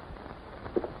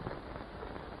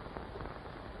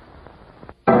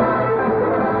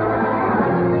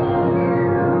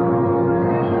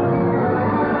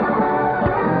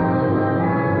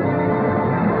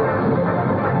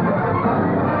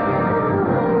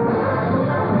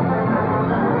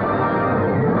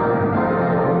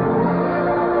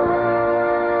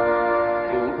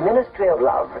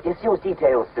 Issues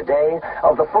details today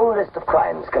of the full list of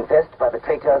crimes confessed by the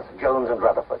traitors Jones and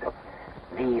Rutherford.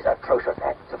 These atrocious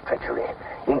acts of treachery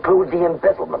include the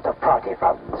embezzlement of party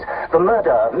funds, the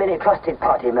murder of many trusted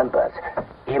party members,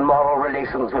 immoral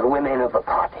relations with women of the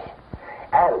party,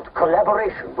 and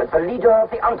collaboration with the leader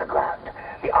of the underground,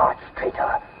 the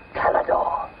arch-traitor,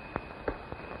 Canador.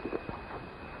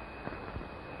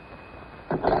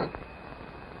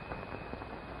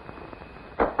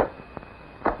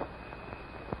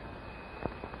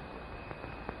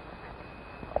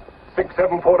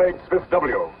 Smith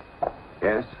W.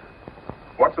 Yes?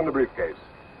 What's in the briefcase?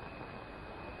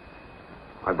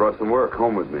 I brought some work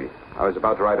home with me. I was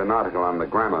about to write an article on the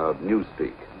grammar of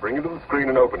newspeak. Bring it to the screen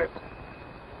and open it.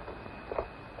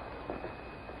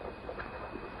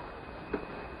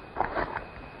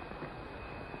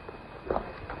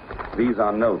 These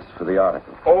are notes for the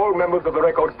article. All members of the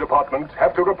records department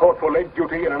have to report for late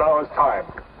duty in an hour's time.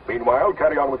 Meanwhile,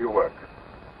 carry on with your work.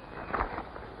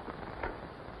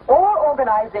 All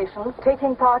organizations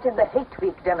taking part in the Hate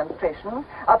Week demonstration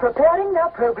are preparing their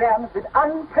programs with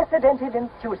unprecedented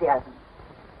enthusiasm.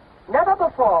 Never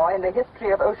before in the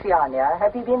history of Oceania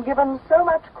have we been given so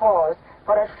much cause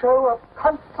for a show of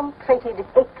concentrated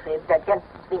hatred against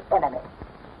the enemy.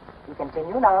 We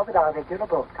continue now with our regular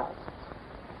broadcast.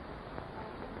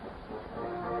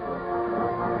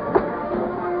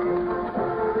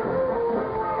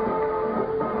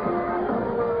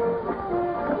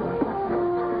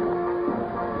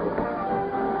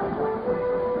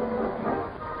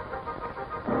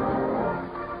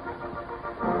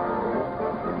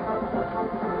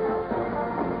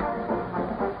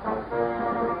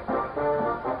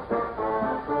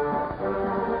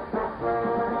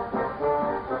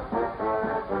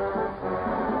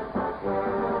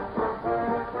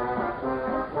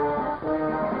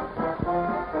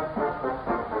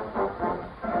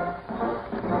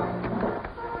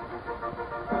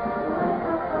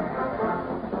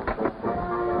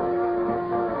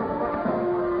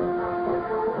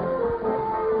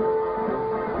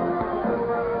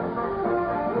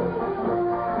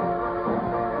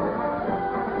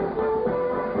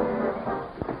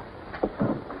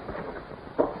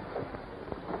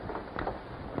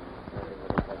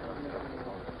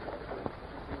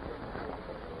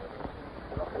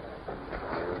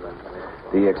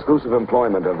 The exclusive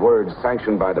employment of words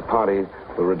sanctioned by the party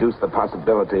will reduce the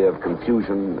possibility of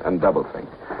confusion and doublethink.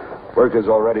 Work is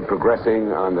already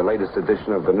progressing on the latest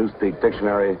edition of the Newspeak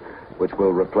Dictionary, which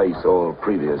will replace all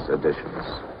previous editions.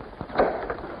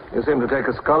 You seem to take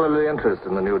a scholarly interest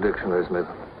in the new dictionary, Smith.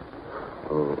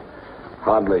 Oh,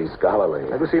 hardly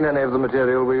scholarly. Have you seen any of the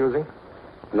material we're using?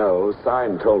 No,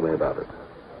 Syme told me about it.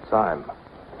 Syme?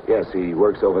 Yes, he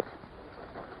works over...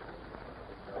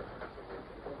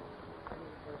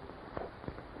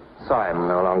 Syme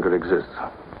no longer exists.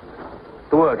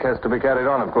 The work has to be carried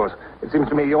on, of course. It seems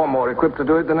to me you're more equipped to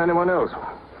do it than anyone else.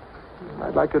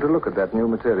 I'd like you to look at that new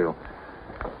material.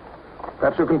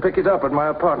 Perhaps you can pick it up at my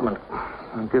apartment.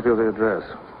 I'll give you the address.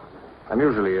 I'm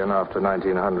usually in after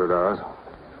 1900 hours.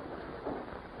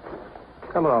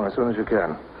 Come along as soon as you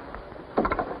can.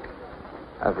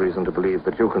 I've reason to believe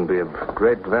that you can be of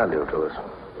great value to us.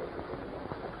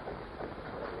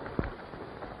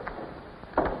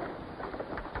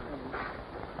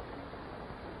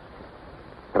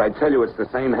 But I tell you, it's the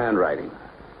same handwriting.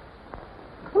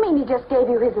 You mean he just gave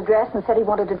you his address and said he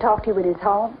wanted to talk to you at his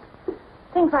home?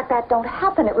 Things like that don't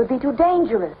happen. It would be too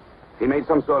dangerous. He made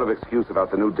some sort of excuse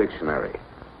about the new dictionary.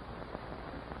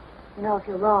 You know, if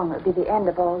you're wrong, it would be the end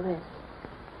of all this.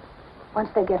 Once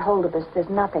they get hold of us, there's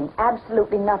nothing,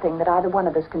 absolutely nothing that either one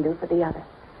of us can do for the other.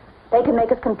 They can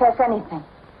make us confess anything.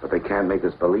 But they can't make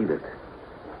us believe it.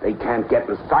 They can't get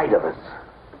the sight of us.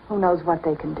 Who knows what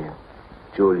they can do?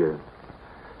 Julia,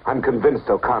 I'm convinced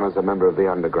O'Connor's a member of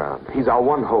the underground. He's our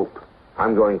one hope.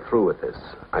 I'm going through with this.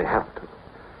 I have to.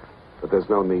 But there's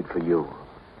no need for you.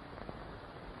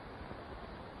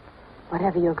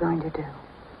 Whatever you're going to do,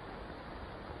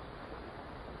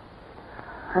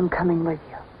 I'm coming with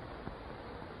you.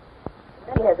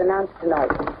 Party has announced tonight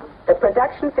that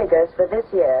production figures for this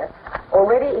year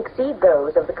already exceed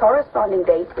those of the corresponding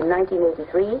date in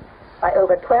 1983 by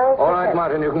over 12%. All right,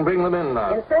 Martin, you can bring them in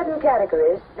now. In certain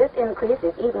categories, this increase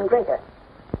is even greater.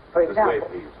 For example,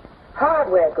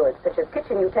 hardware goods such as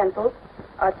kitchen utensils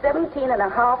are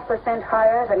 17.5%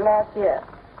 higher than last year.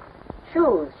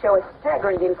 Shoes show a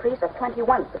staggering increase of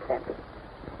 21%.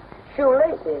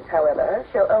 Shoelaces, however,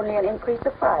 show only an increase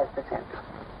of 5%.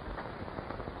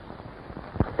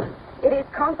 It is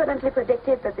confidently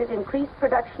predicted that this increased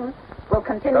production will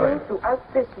continue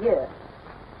throughout this year.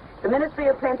 The Ministry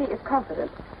of Plenty is confident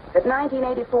that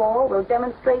 1984 will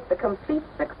demonstrate the complete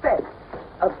success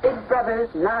of Big Brother's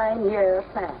 9-year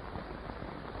plan.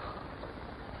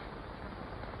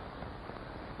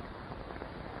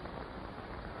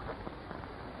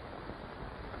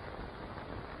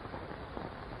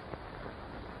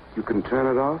 You can turn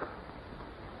it off?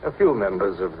 A few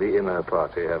members of the inner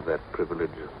party have that privilege.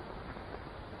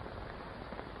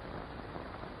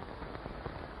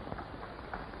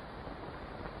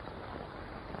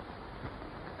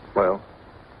 Well?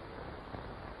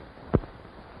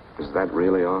 Is that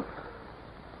really off?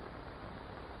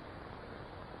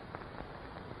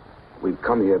 We've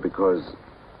come here because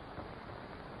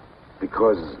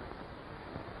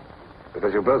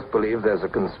you both believe there's a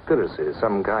conspiracy,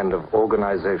 some kind of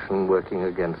organization working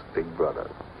against Big Brother.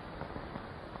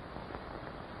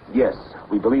 Yes,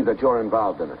 we believe that you're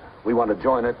involved in it. We want to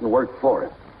join it and work for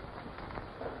it.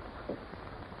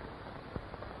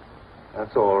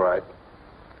 That's all right.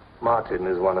 Martin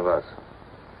is one of us.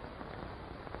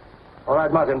 All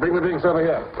right, Martin, bring the drinks over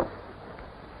here.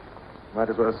 Might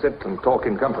as well sit and talk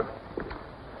in comfort.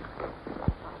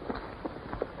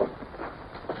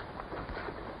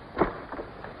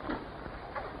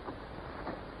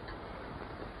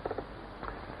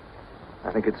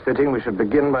 I think it's fitting we should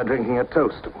begin by drinking a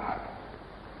toast.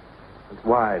 It's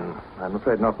wine. I'm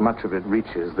afraid not much of it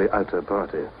reaches the outer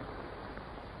party.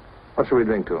 What shall we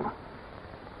drink to?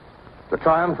 The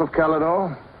triumph of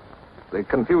Calidor? The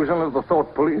confusion of the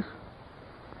thought police?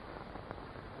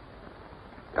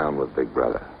 Down with Big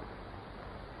Brother.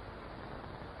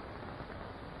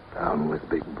 Down with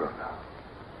Big Brother.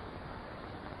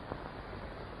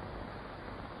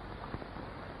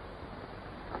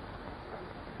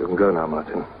 You can go now,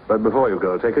 Martin. But before you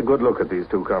go, take a good look at these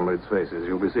two comrades' faces.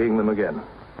 You'll be seeing them again.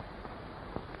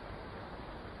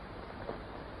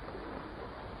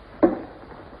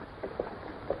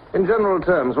 In general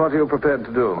terms, what are you prepared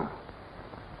to do?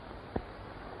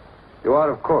 You are,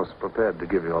 of course, prepared to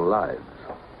give your lives.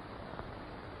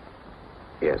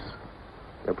 Yes.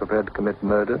 You're prepared to commit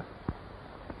murder?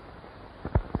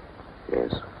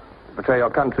 Yes. Betray your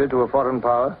country to a foreign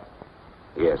power?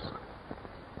 Yes.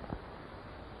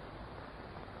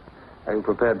 Are you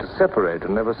prepared to separate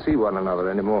and never see one another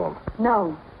anymore?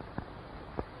 No.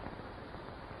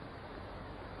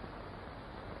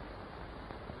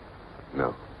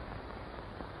 No.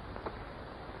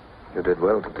 You did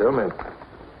well to tell me.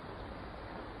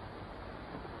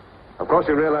 Of course,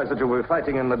 you realize that you'll be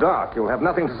fighting in the dark. You'll have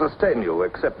nothing to sustain you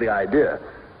except the idea.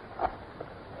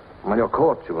 When you're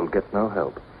caught, you will get no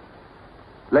help.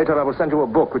 Later, I will send you a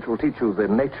book which will teach you the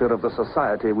nature of the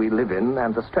society we live in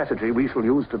and the strategy we shall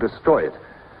use to destroy it.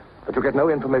 But you get no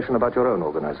information about your own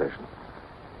organization.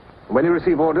 When you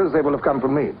receive orders, they will have come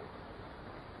from me.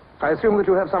 I assume that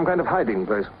you have some kind of hiding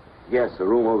place. Yes, a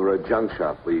room over a junk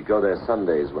shop. We go there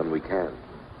Sundays when we can.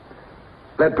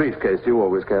 That briefcase, do you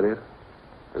always carry it?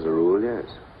 As a rule, yes.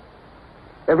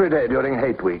 Every day during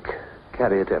hate week,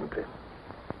 carry it empty.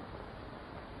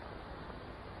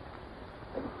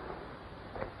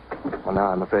 Well, now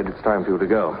I'm afraid it's time for you to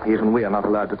go. Even we are not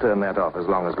allowed to turn that off as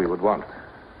long as we would want.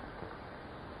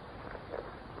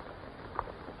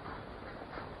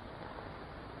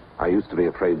 I used to be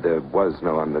afraid there was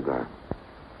no underground.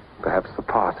 Perhaps the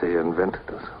party invented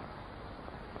us.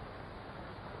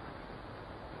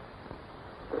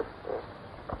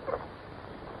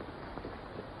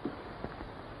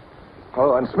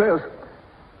 Oh, and Smith.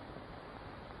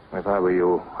 If I were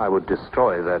you, I would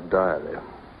destroy that diary.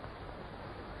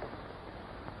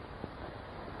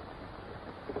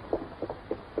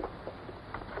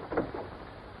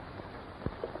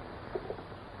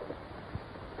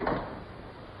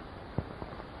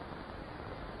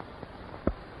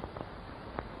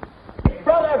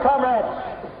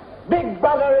 Comrades, Big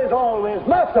Brother is always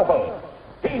merciful.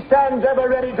 He stands ever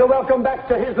ready to welcome back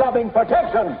to his loving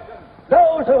protection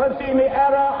those who have seen the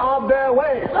error of their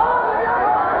ways. Only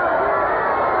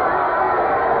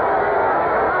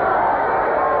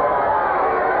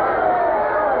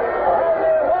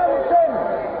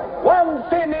one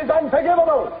sin is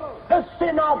unforgivable, the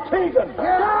sin of treason.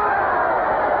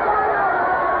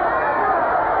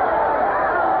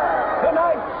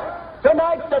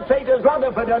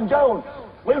 Rutherford and Jones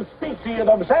will speak to you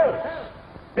themselves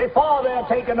before they're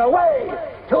taken away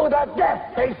to the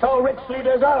death they so richly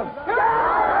deserve.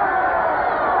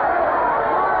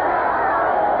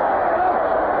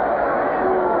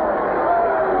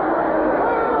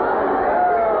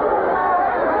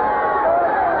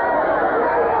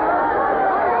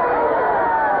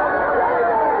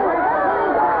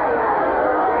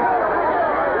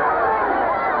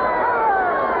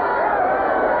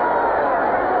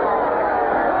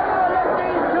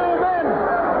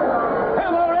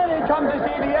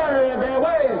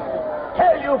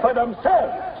 For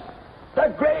themselves the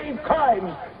grave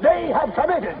crimes they have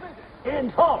committed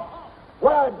in thought,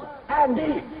 word, and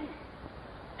deed.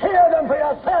 Hear them for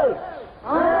yourselves.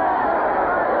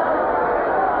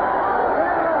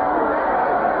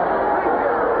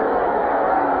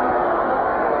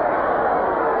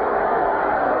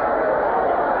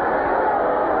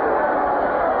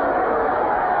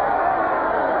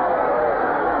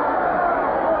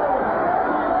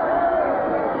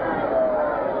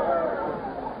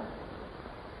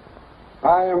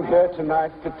 I am here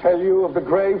tonight to tell you of the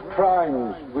grave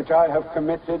crimes which I have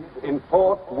committed in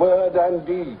thought, word, and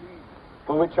deed,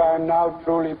 for which I am now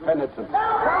truly penitent. I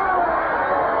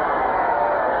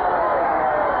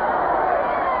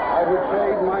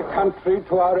betrayed my country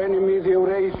to our enemy, the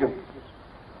Eurasians.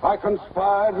 I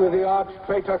conspired with the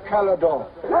arch-traitor Calidore.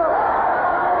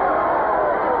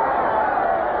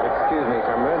 Excuse me,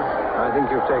 comrade. I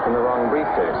think you've taken the wrong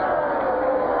briefcase.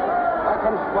 I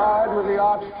conspired with the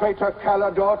arch-traitor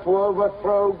Calidore to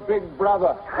overthrow Big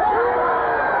Brother.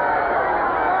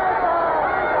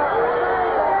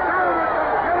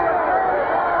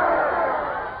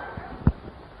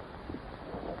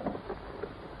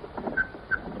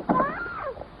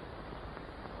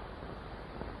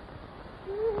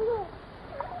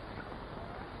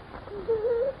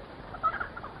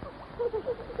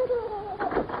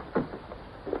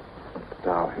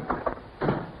 Darling.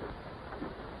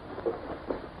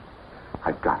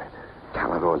 I've got it.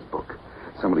 Calidore's book.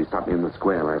 Somebody stopped me in the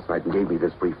square last night and gave me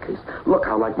this briefcase. Look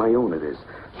how like my own it is.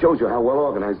 Shows you how well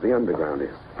organized the underground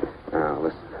is. Now,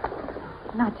 listen.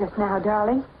 Not just now,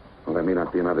 darling. Well, there may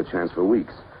not be another chance for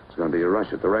weeks. There's going to be a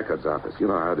rush at the records office. You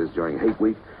know how it is during hate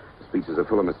week. The speeches are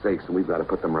full of mistakes, and we've got to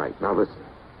put them right. Now, listen.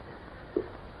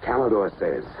 Calidore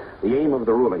says the aim of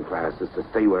the ruling class is to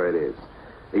stay where it is.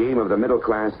 The aim of the middle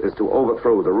class is to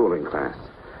overthrow the ruling class.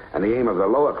 And the aim of the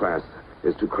lower class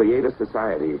is to create a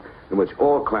society in which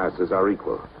all classes are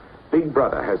equal. Big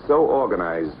Brother has so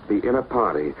organized the inner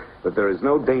party that there is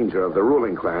no danger of the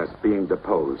ruling class being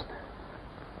deposed.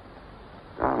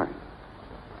 Darling,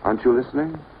 aren't you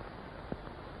listening?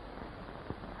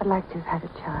 I'd like to have had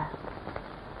a child.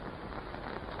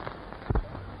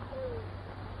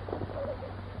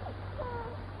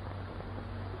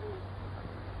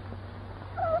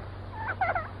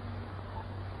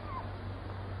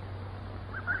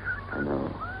 I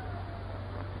know.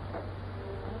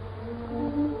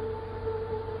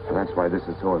 And that's why this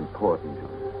is so important, Julia.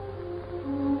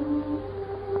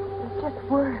 It's just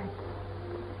words.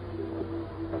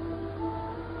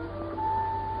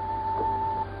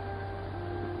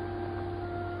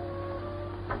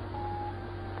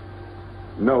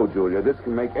 No, Julia, this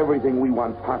can make everything we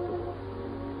want possible.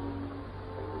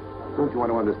 Don't you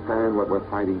want to understand what we're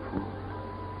fighting for?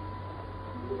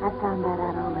 I found that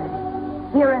out already.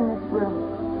 Here in this room.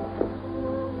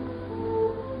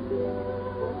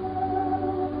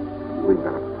 We've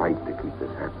got to fight to keep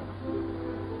this happening.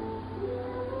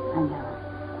 I know.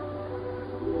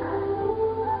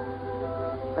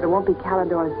 But it won't be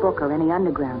Calidore's book or any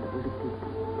underground that will defeat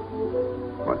them.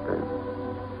 What then?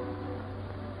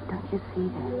 Don't you see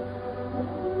that?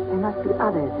 There must be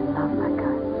others in love like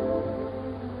us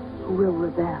who will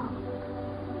rebel.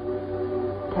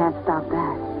 Can't stop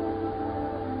that.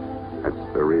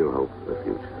 That's the real hope for the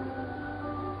future.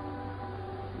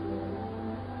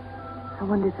 I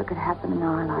wonder if it could happen in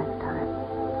our lifetime.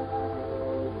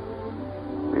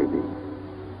 Maybe.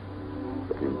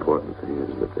 But the important thing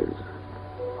is that there's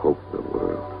hope in the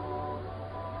world.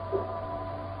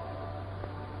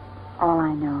 All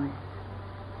I know is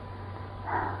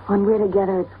when we're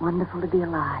together, it's wonderful to be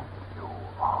alive. You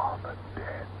are the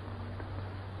dead.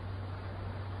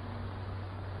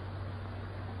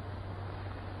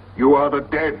 You are the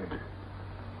dead.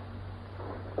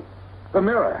 The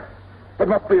mirror. It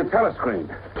must be a telescreen.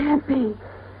 Can't be.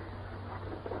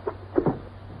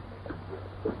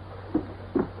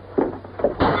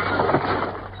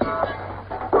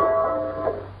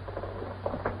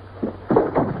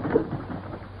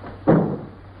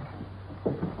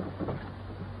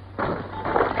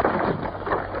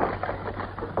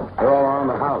 They're all around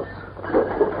the house.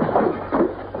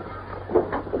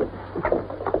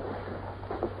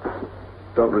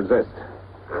 Don't resist.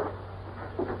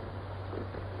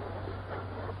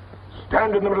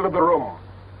 Stand in the middle of the room.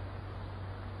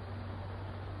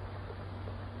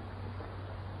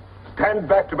 Stand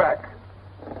back to back.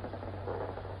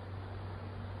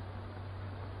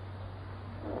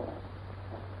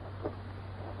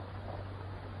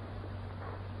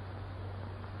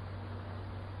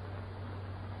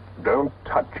 Don't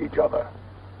touch each other.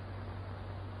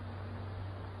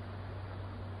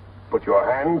 Put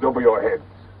your hands over your heads.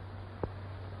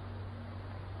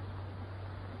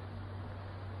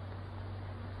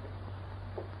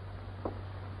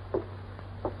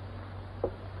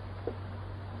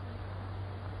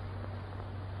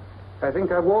 I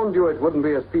think I warned you it wouldn't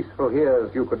be as peaceful here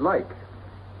as you could like.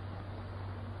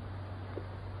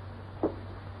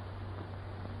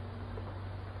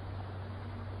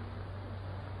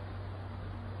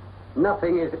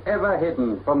 Nothing is ever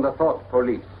hidden from the thought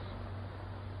police.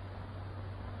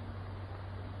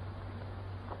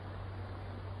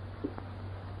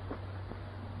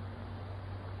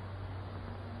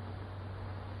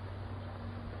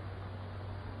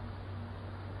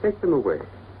 Take them away.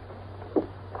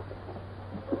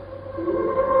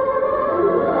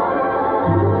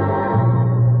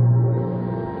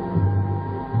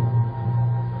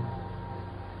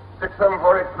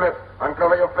 Smith,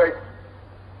 uncover your face.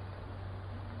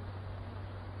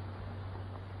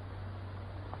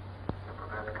 You're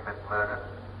prepared to commit murder?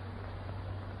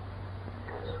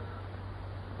 Yes.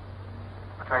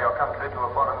 Betray your country to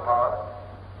a foreign power?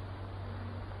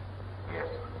 Yes.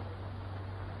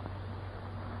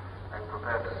 Are you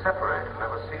prepared to separate and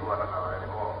never see one another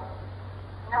anymore?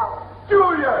 No.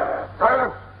 Julia!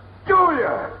 Silence!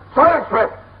 Julia! Silence,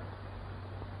 Smith!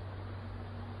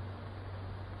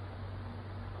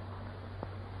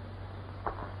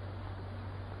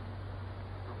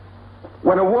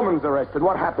 When a woman's arrested,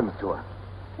 what happens to her?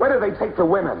 Where do they take the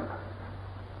women?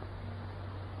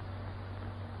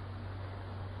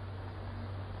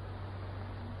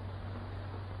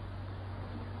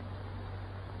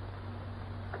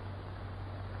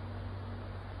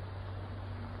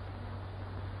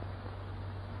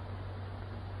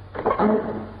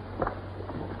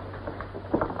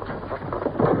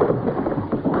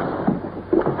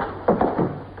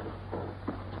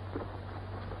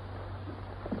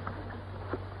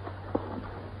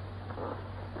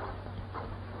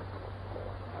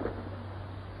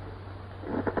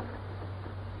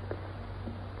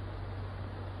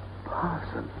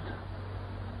 Parsons.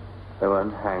 They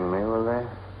won't hang me, will they?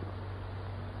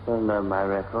 They'll know my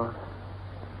record.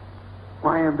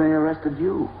 Why have they arrested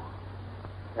you?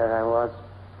 There I was,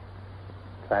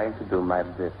 trying to do my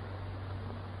bit,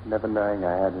 never knowing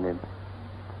I had any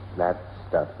bad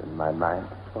stuff in my mind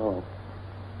at all.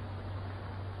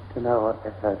 Do you know what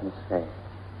they heard me say?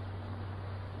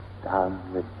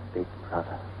 Down with Big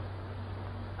Brother.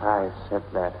 I said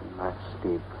that in my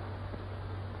sleep.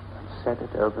 Said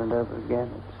it over and over again,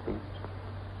 it seems.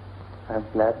 I'm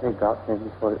glad they got me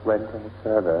before it went any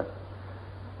further.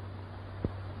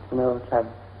 You know what I'm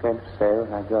going to say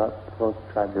when I go up before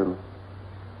the tribunal?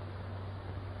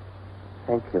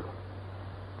 Thank you.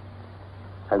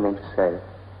 I mean to say,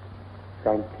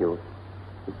 thank you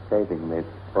for saving me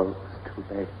before it was too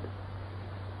late.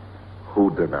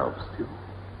 Who denounced you?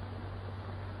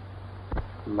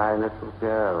 My little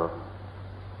girl.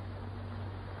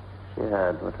 She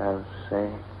heard what I was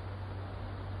saying.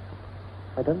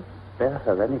 I don't bear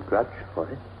her any grudge for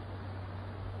it.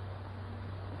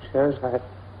 It shows I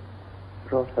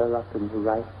brought her up in the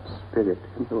right spirit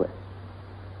in a way.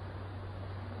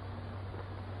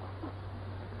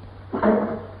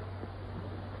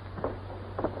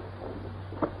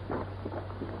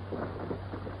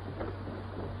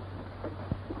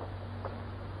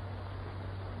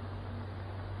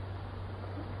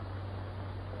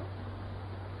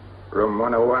 Room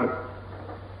 101.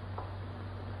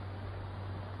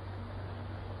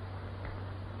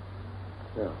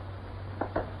 No.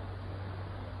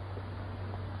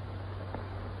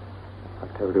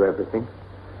 I've told you everything.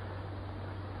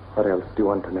 What else do you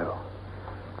want to know?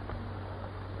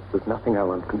 There's nothing I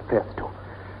won't confess to.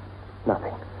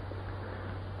 Nothing.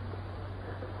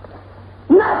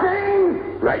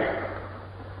 Nothing! Right.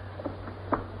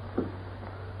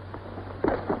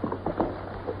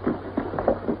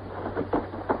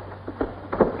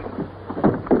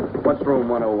 What's room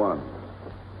 101?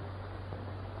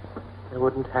 They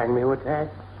wouldn't hang me, would they?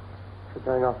 For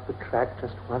going off the track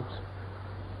just once.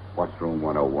 What's room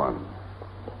 101?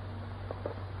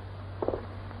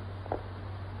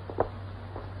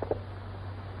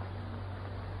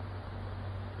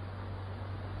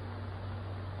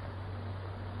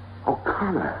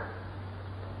 O'Connor.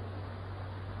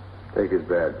 Take his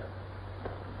bed.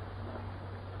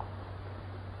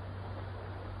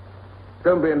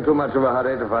 Don't be in too much of a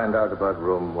hurry to find out about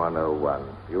room 101.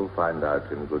 You'll find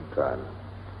out in good time.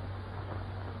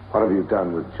 What have you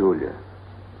done with Julia?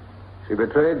 She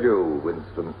betrayed you,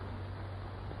 Winston.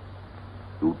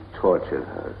 You tortured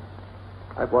her.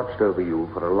 I've watched over you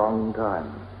for a long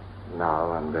time.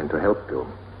 Now I'm going to help you.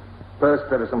 First,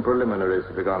 there are some preliminaries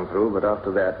to be gone through, but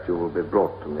after that, you will be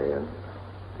brought to me and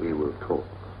we will talk.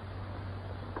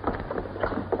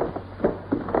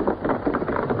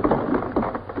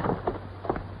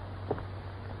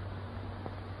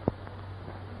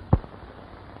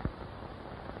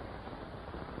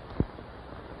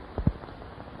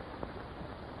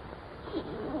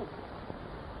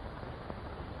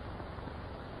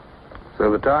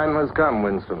 So the time has come,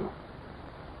 Winston.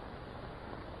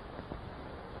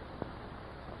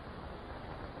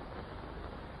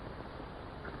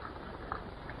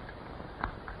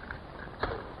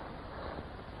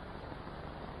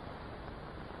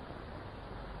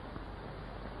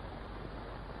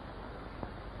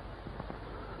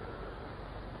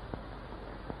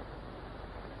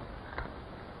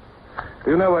 Do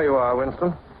you know where you are,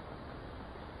 Winston?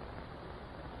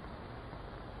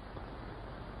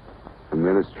 The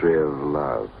Ministry of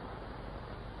Love.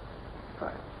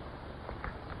 Fine.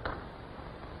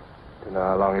 Do you know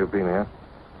how long you've been here?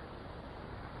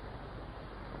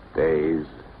 Days.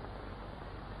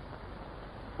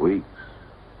 Weeks.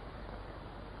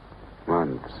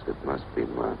 Months. It must be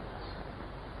months.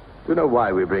 Do you know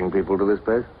why we bring people to this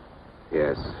place?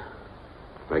 Yes.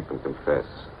 Make them confess.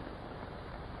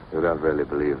 You don't really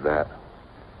believe that?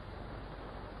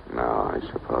 No, I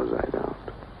suppose I don't.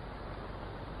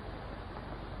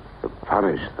 To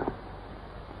punish them.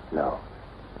 No.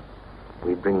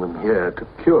 We bring them here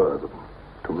to cure them,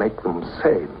 to make them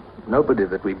sane. Nobody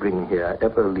that we bring here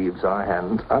ever leaves our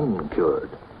hands uncured.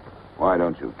 Why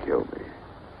don't you kill me?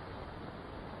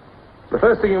 The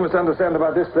first thing you must understand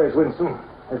about this place, Winston,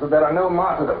 is that there are no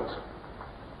martyrdoms.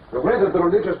 You've read of the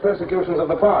religious persecutions of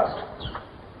the past.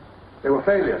 They were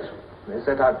failures. They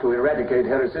set out to eradicate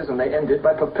heresies, and they ended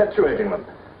by perpetuating them.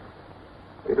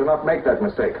 We do not make that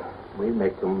mistake. We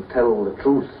make them tell the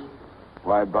truth.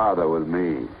 Why bother with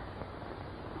me?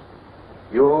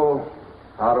 You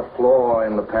are a flaw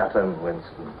in the pattern,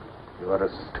 Winston. You are a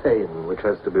stain which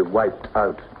has to be wiped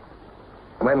out.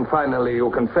 When finally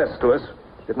you confess to us,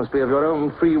 it must be of your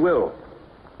own free will.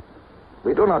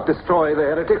 We do not destroy the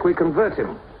heretic, we convert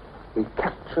him. We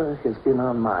capture his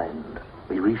inner mind.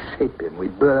 We reshape him. We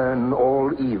burn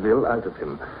all evil out of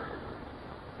him.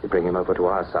 We bring him over to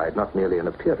our side, not merely in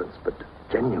appearance, but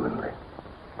genuinely.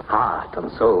 Heart and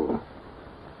soul.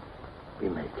 We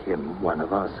make him one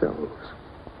of ourselves.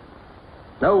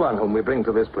 No one whom we bring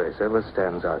to this place ever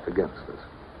stands out against us.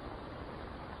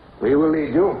 We will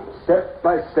lead you, step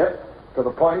by step, to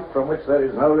the point from which there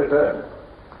is no return.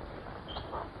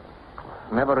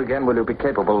 Never again will you be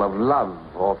capable of love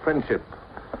or friendship,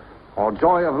 or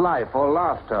joy of life, or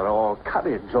laughter, or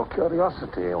courage, or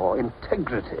curiosity, or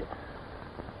integrity.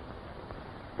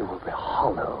 You will be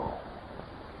hollow.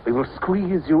 We will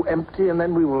squeeze you empty, and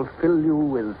then we will fill you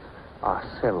with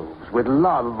ourselves, with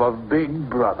love of Big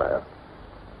Brother.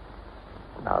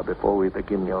 Now, before we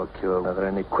begin your cure, are there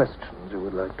any questions you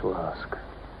would like to ask?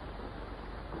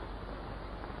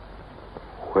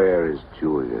 Where is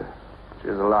Julia?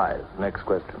 She's alive. Next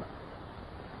question.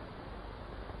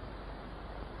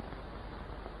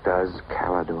 Does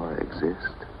Calidor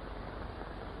exist?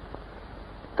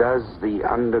 Does the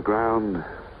underground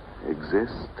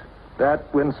exist?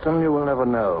 That, Winston, you will never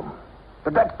know.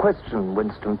 But that question,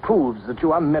 Winston, proves that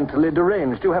you are mentally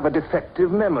deranged. You have a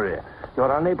defective memory. You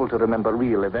are unable to remember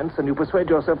real events, and you persuade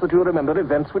yourself that you remember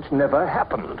events which never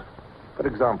happened. For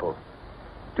example,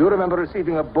 do you remember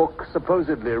receiving a book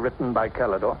supposedly written by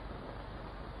Calidor?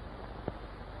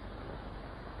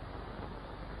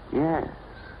 Yes.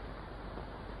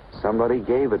 Somebody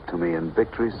gave it to me in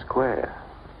Victory Square.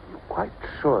 You're quite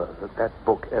sure that that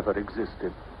book ever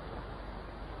existed?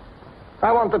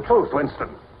 I want the truth, Winston.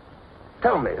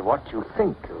 Tell me what you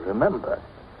think you remember.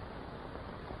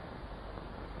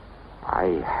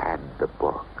 I had the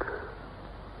book.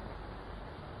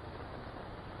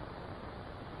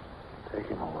 Take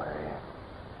him away.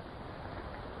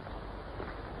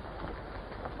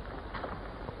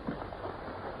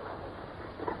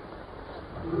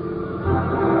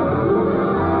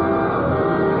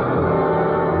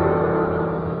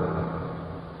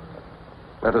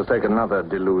 Let us take another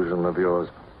delusion of yours.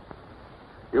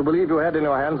 You believe you had in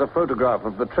your hands a photograph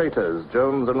of the traitors,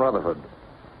 Jones and Rutherford.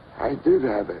 I did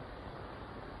have it.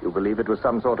 You believe it was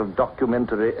some sort of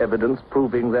documentary evidence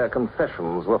proving their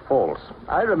confessions were false.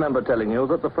 I remember telling you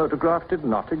that the photograph did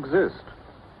not exist.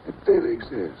 It did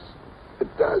exist.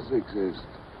 It does exist.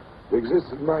 It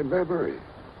exists in my memory.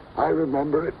 I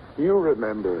remember it. You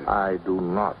remember it. I do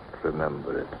not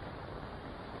remember it.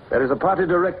 There is a party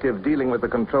directive dealing with the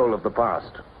control of the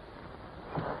past.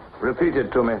 Repeat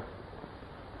it to me.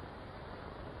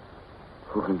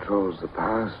 Who controls the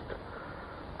past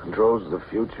controls the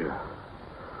future.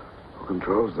 Who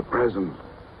controls the present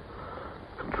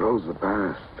controls the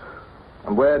past.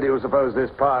 And where do you suppose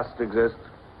this past exists?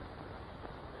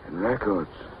 In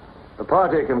records. The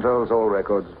party controls all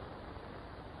records.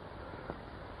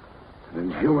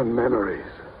 And in human memories.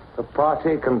 The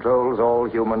party controls all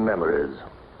human memories.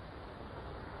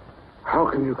 How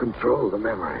can you control the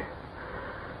memory?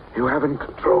 You haven't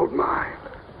controlled mine.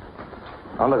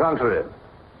 On the contrary,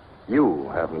 you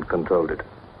haven't controlled it.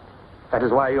 That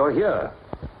is why you're here.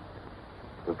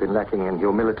 You've been lacking in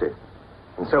humility,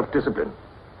 in self-discipline.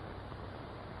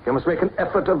 You must make an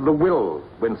effort of the will,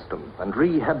 Winston, and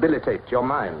rehabilitate your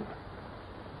mind.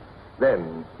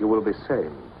 Then you will be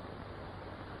sane.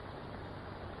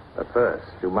 But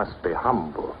first, you must be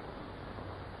humble.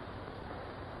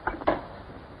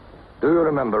 Do you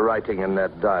remember writing in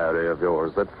that diary of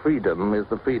yours that freedom is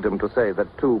the freedom to say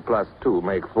that 2 plus 2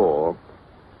 make 4?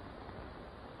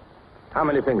 How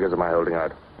many fingers am I holding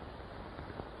out?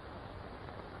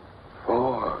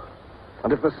 4.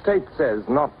 And if the state says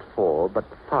not 4, but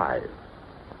 5,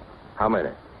 how many?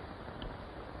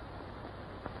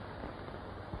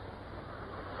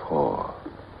 4.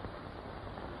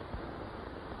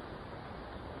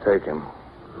 Take him.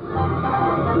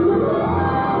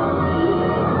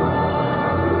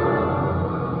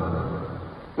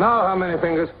 Now, how many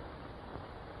fingers?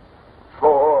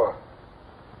 4.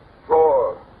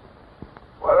 4.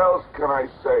 What else can I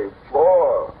say?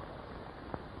 4.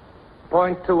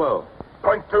 .20.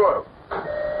 .20.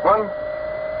 1,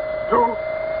 2,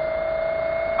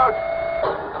 out.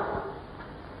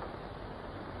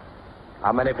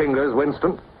 How many fingers,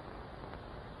 Winston?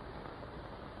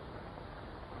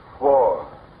 4.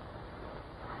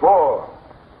 4.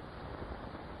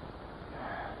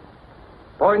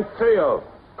 .30.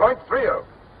 .30.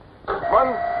 1,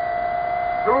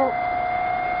 2,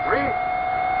 3.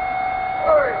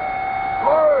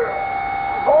 Fire!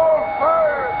 4,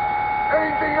 5.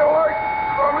 Anything you like.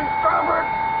 Call me starboard.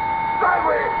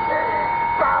 Sideways.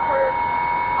 Starboard.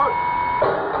 Out.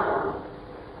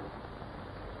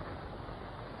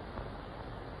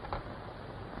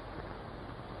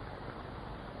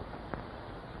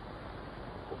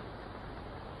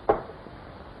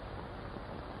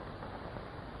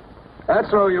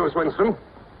 That's no use, Winston.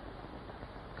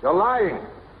 You're lying.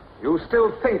 You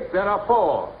still think there are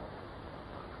 4.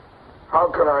 How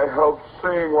can I help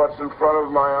seeing what's in front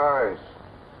of my eyes?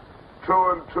 2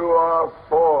 and 2 are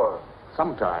 4.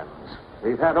 Sometimes.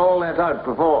 We've had all that out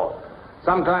before.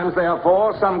 Sometimes they are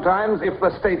 4, sometimes, if the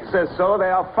state says so, they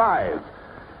are 5.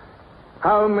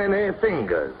 How many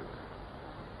fingers?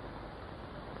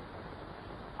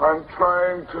 I'm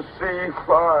trying to see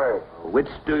 5. Which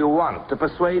do you want? To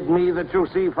persuade me that you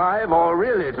see 5 or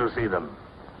really to see them?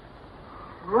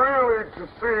 Really to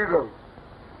see them.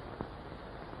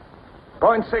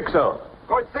 .60. .60.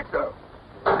 1, 2, 3,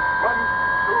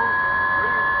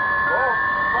 4,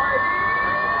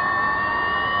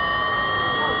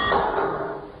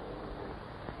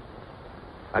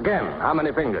 5. Again, how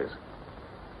many fingers?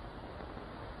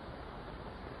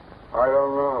 I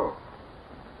don't know.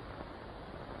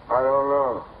 I don't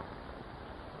know.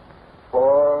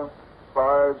 4,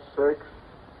 5, 6.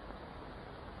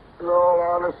 In all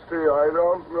honesty, I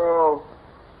don't know.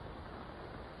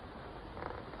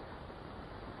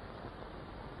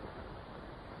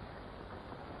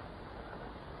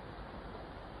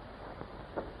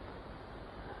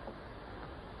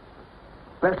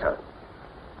 Better.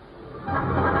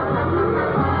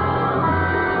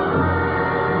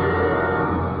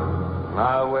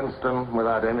 Now, Winston,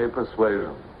 without any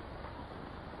persuasion.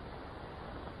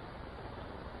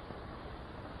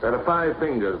 There are 5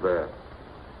 fingers there.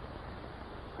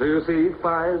 Do you see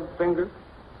 5 fingers?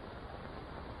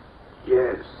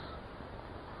 Yes.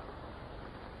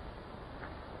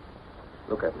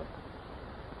 Look at me.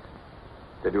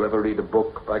 Did you ever read a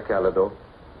book by Calidore?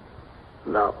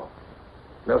 No.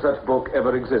 No such book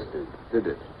ever existed, did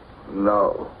it?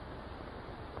 No.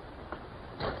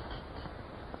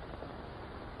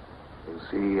 You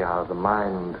see how the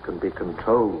mind can be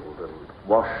controlled and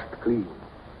washed clean.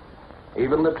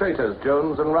 Even the traitors,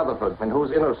 Jones and Rutherford, in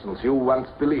whose innocence you once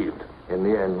believed, in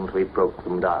the end we broke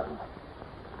them down.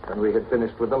 When we had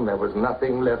finished with them, there was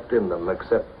nothing left in them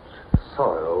except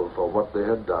sorrow for what they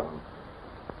had done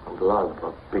and love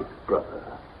of Big Brother.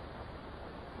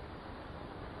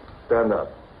 Stand up.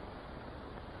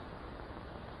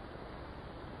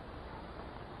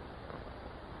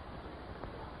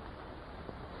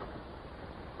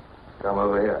 Come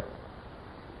over here.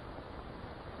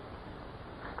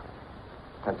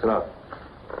 That's enough.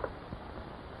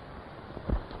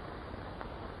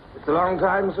 It's a long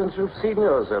time since you've seen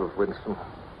yourself, Winston.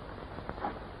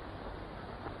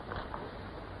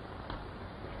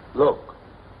 Look.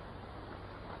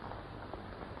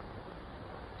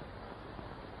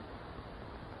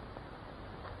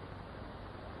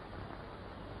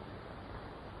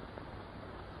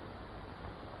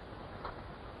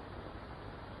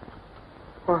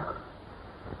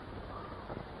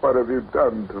 What have you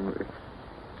done to me?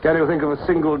 Can you think of a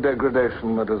single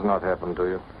degradation that has not happened to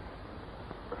you?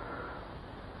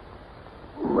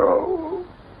 No.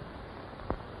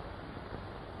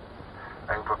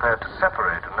 Are you prepared to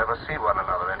separate and never see one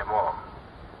another anymore?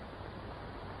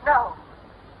 No.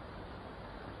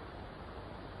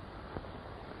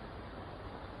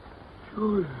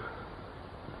 Julia.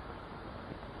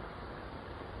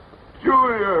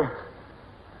 Julia.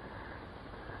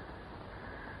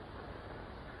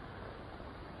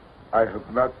 I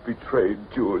have not betrayed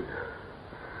Julia.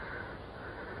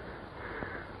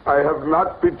 I have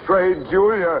not betrayed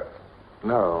Julia.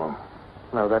 No.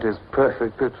 No, that is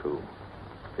perfectly true.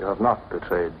 You have not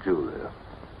betrayed Julia.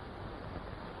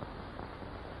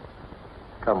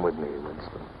 Come with me,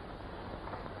 Winston.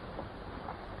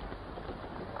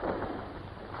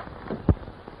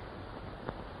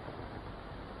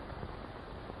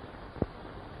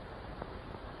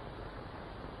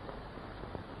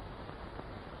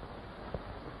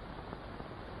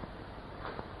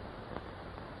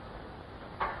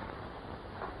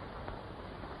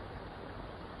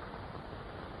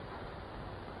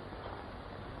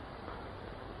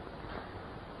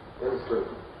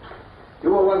 You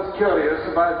were once curious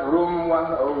about room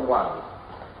 101.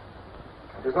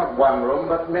 It is not one room,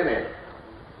 but many.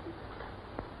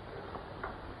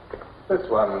 This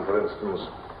one, for instance.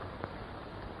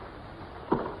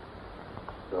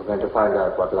 You're going to find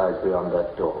out what lies beyond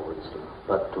that door, Winston.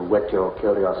 But to whet your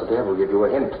curiosity, I will give you a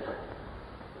hint.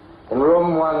 In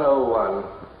room 101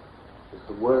 is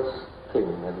the worst thing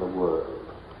in the world.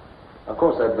 Of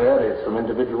course, that varies from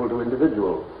individual to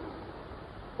individual.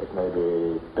 It may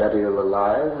be burial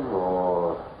alive,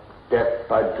 or death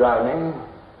by drowning,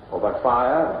 or by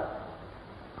fire,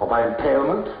 or by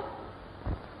impalement,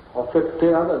 or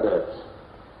 50 other deaths.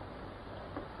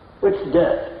 Which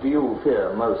death do you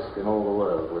fear most in all the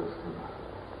world, Winston?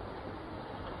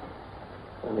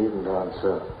 I needn't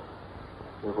answer.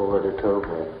 You've already told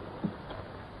me.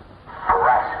 A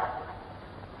rat.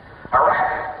 A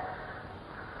rat.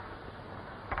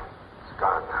 It's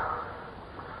gone now.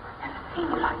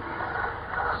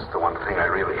 That's the one thing I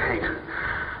really hate.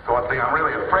 The one thing I'm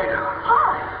really afraid of.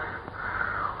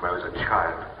 When I was a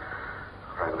child,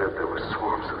 where I lived, there were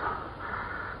swarms of them.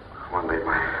 One day,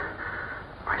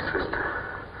 my sister.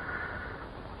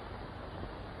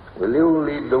 Will you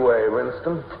lead the way,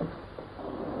 Winston?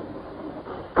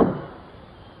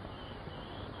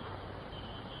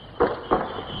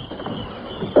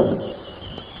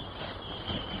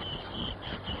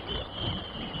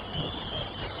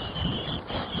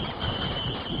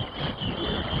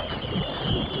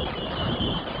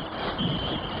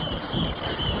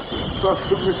 Not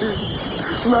to me.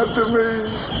 Not to me.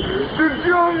 To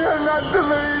Julia, not to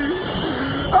me.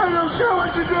 I don't care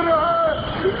what you do to her.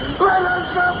 Let her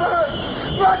suffer.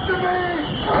 Not to me.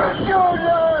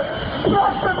 Julia,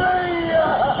 not to me.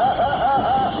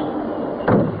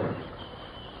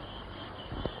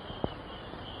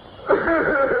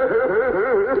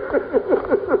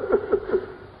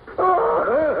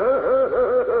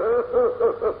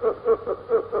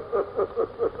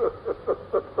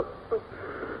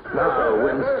 Now,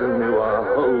 Winston, you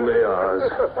are wholly ours.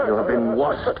 You have been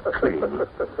washed clean.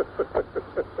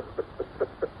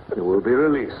 You will be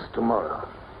released tomorrow.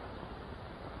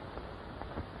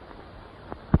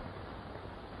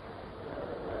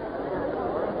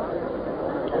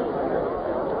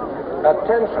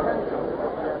 Attention.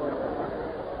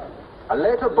 A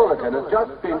later bulletin has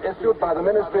just been issued by the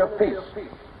Ministry of Peace.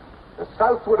 The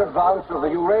southward advance of the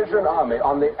Eurasian army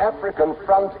on the African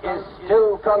front is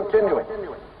still continuing.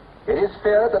 It is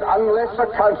feared that unless a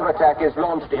counterattack is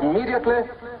launched immediately,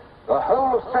 the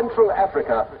whole of Central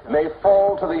Africa may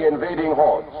fall to the invading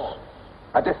hordes.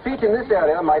 A defeat in this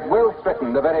area might well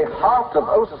threaten the very heart of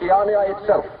Oceania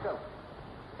itself.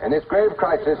 In this grave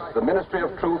crisis, the Ministry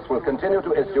of Truth will continue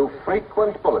to issue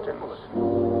frequent bulletins.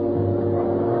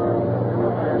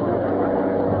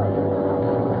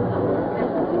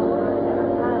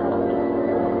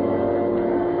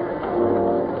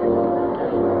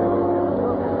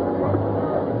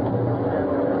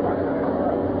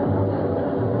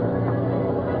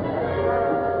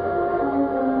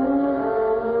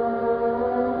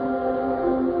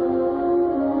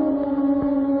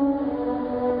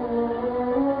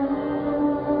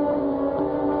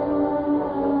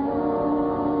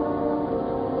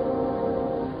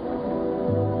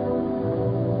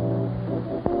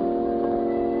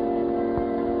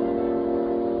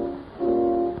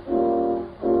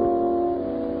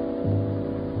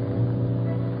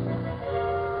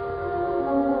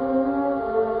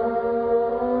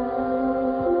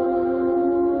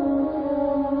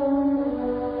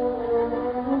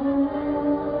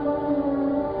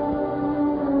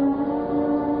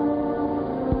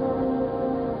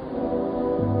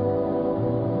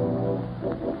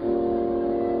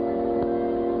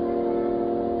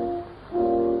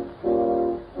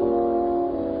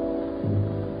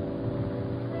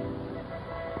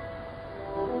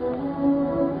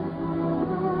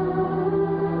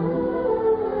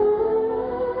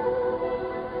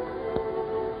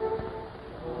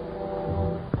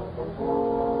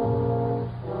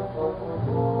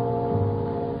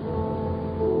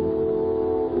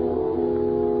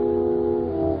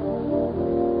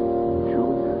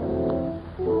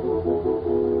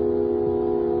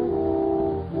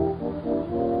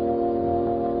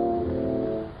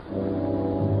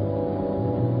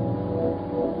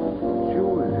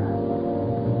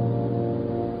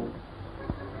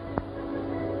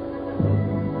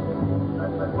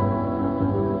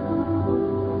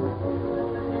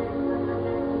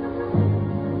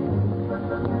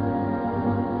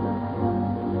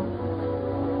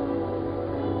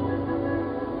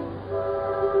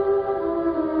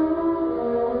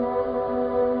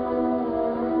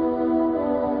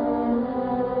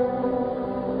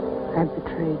 I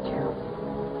betrayed you.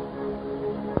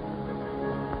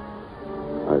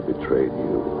 I betrayed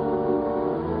you.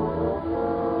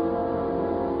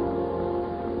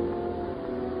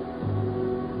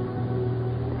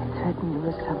 I threatened you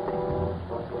with something.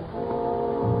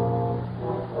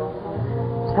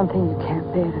 Something you can't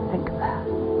bear to think about.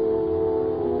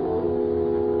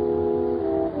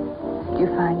 You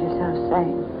find yourself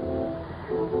saying,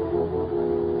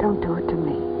 don't do it to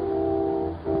me.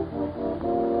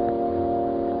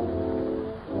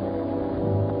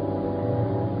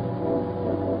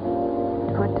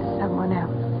 Do it to someone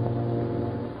else.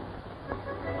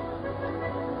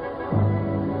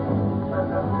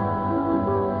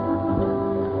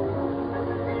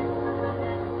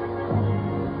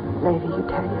 Later you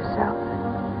tell yourself,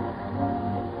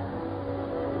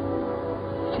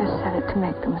 you just said it to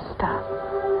make them stop.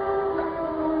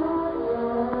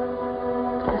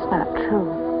 But it's not true.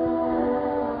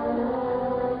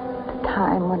 The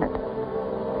time when it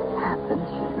happens,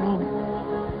 you mean it.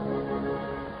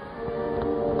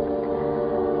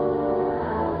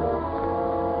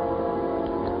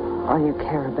 All you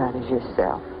care about is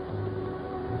yourself.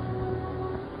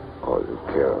 All you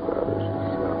care about is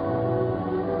yourself.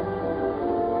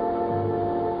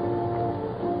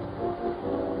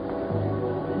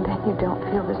 And then you don't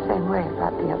feel the same way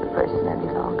about the other person any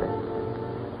longer.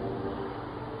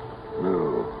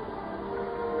 No.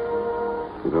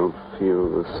 You don't feel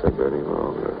the same any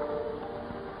longer.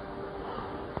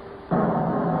 I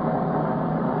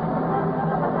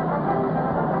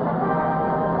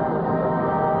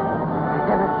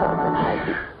never thought that I'd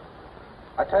be...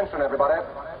 Attention, everybody.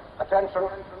 Attention.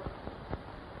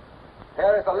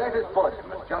 Here is the latest bulletin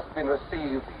that's just been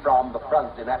received from the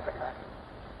front in Africa.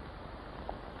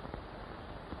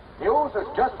 News has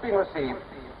just been received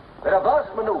that a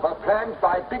vast maneuver planned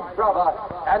by Big Brother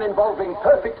and involving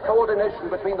perfect coordination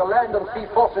between the land and sea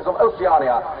forces of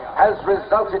Oceania has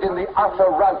resulted in the utter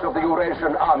rout of the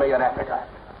Eurasian army in Africa.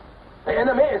 The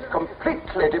enemy is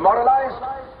completely demoralized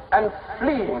and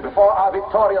fleeing before our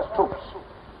victorious troops.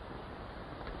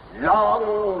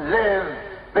 Long live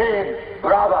Big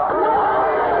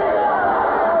Brother!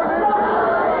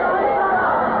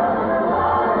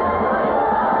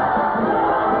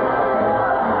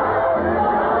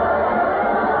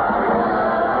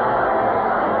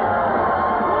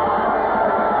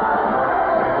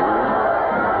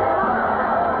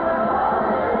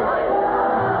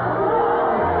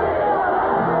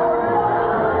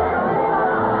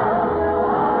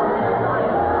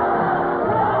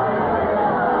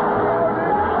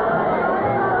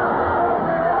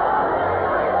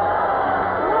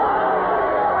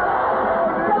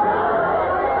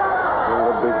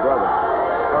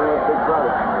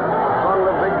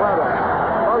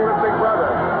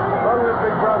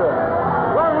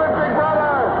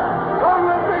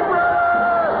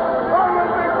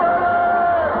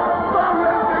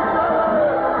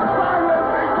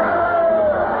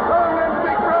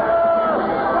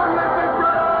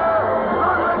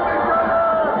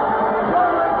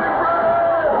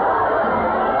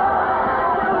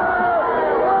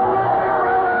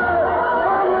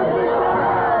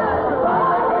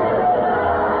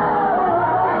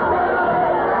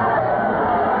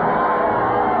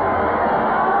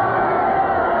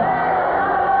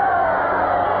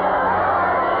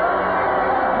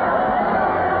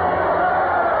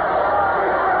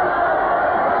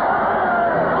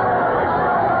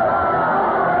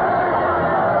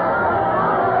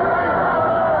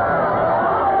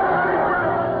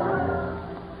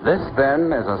 then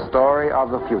there's a story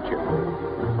of the future.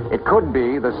 It could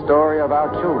be the story of our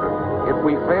children if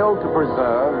we fail to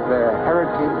preserve their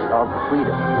heritage of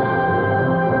freedom.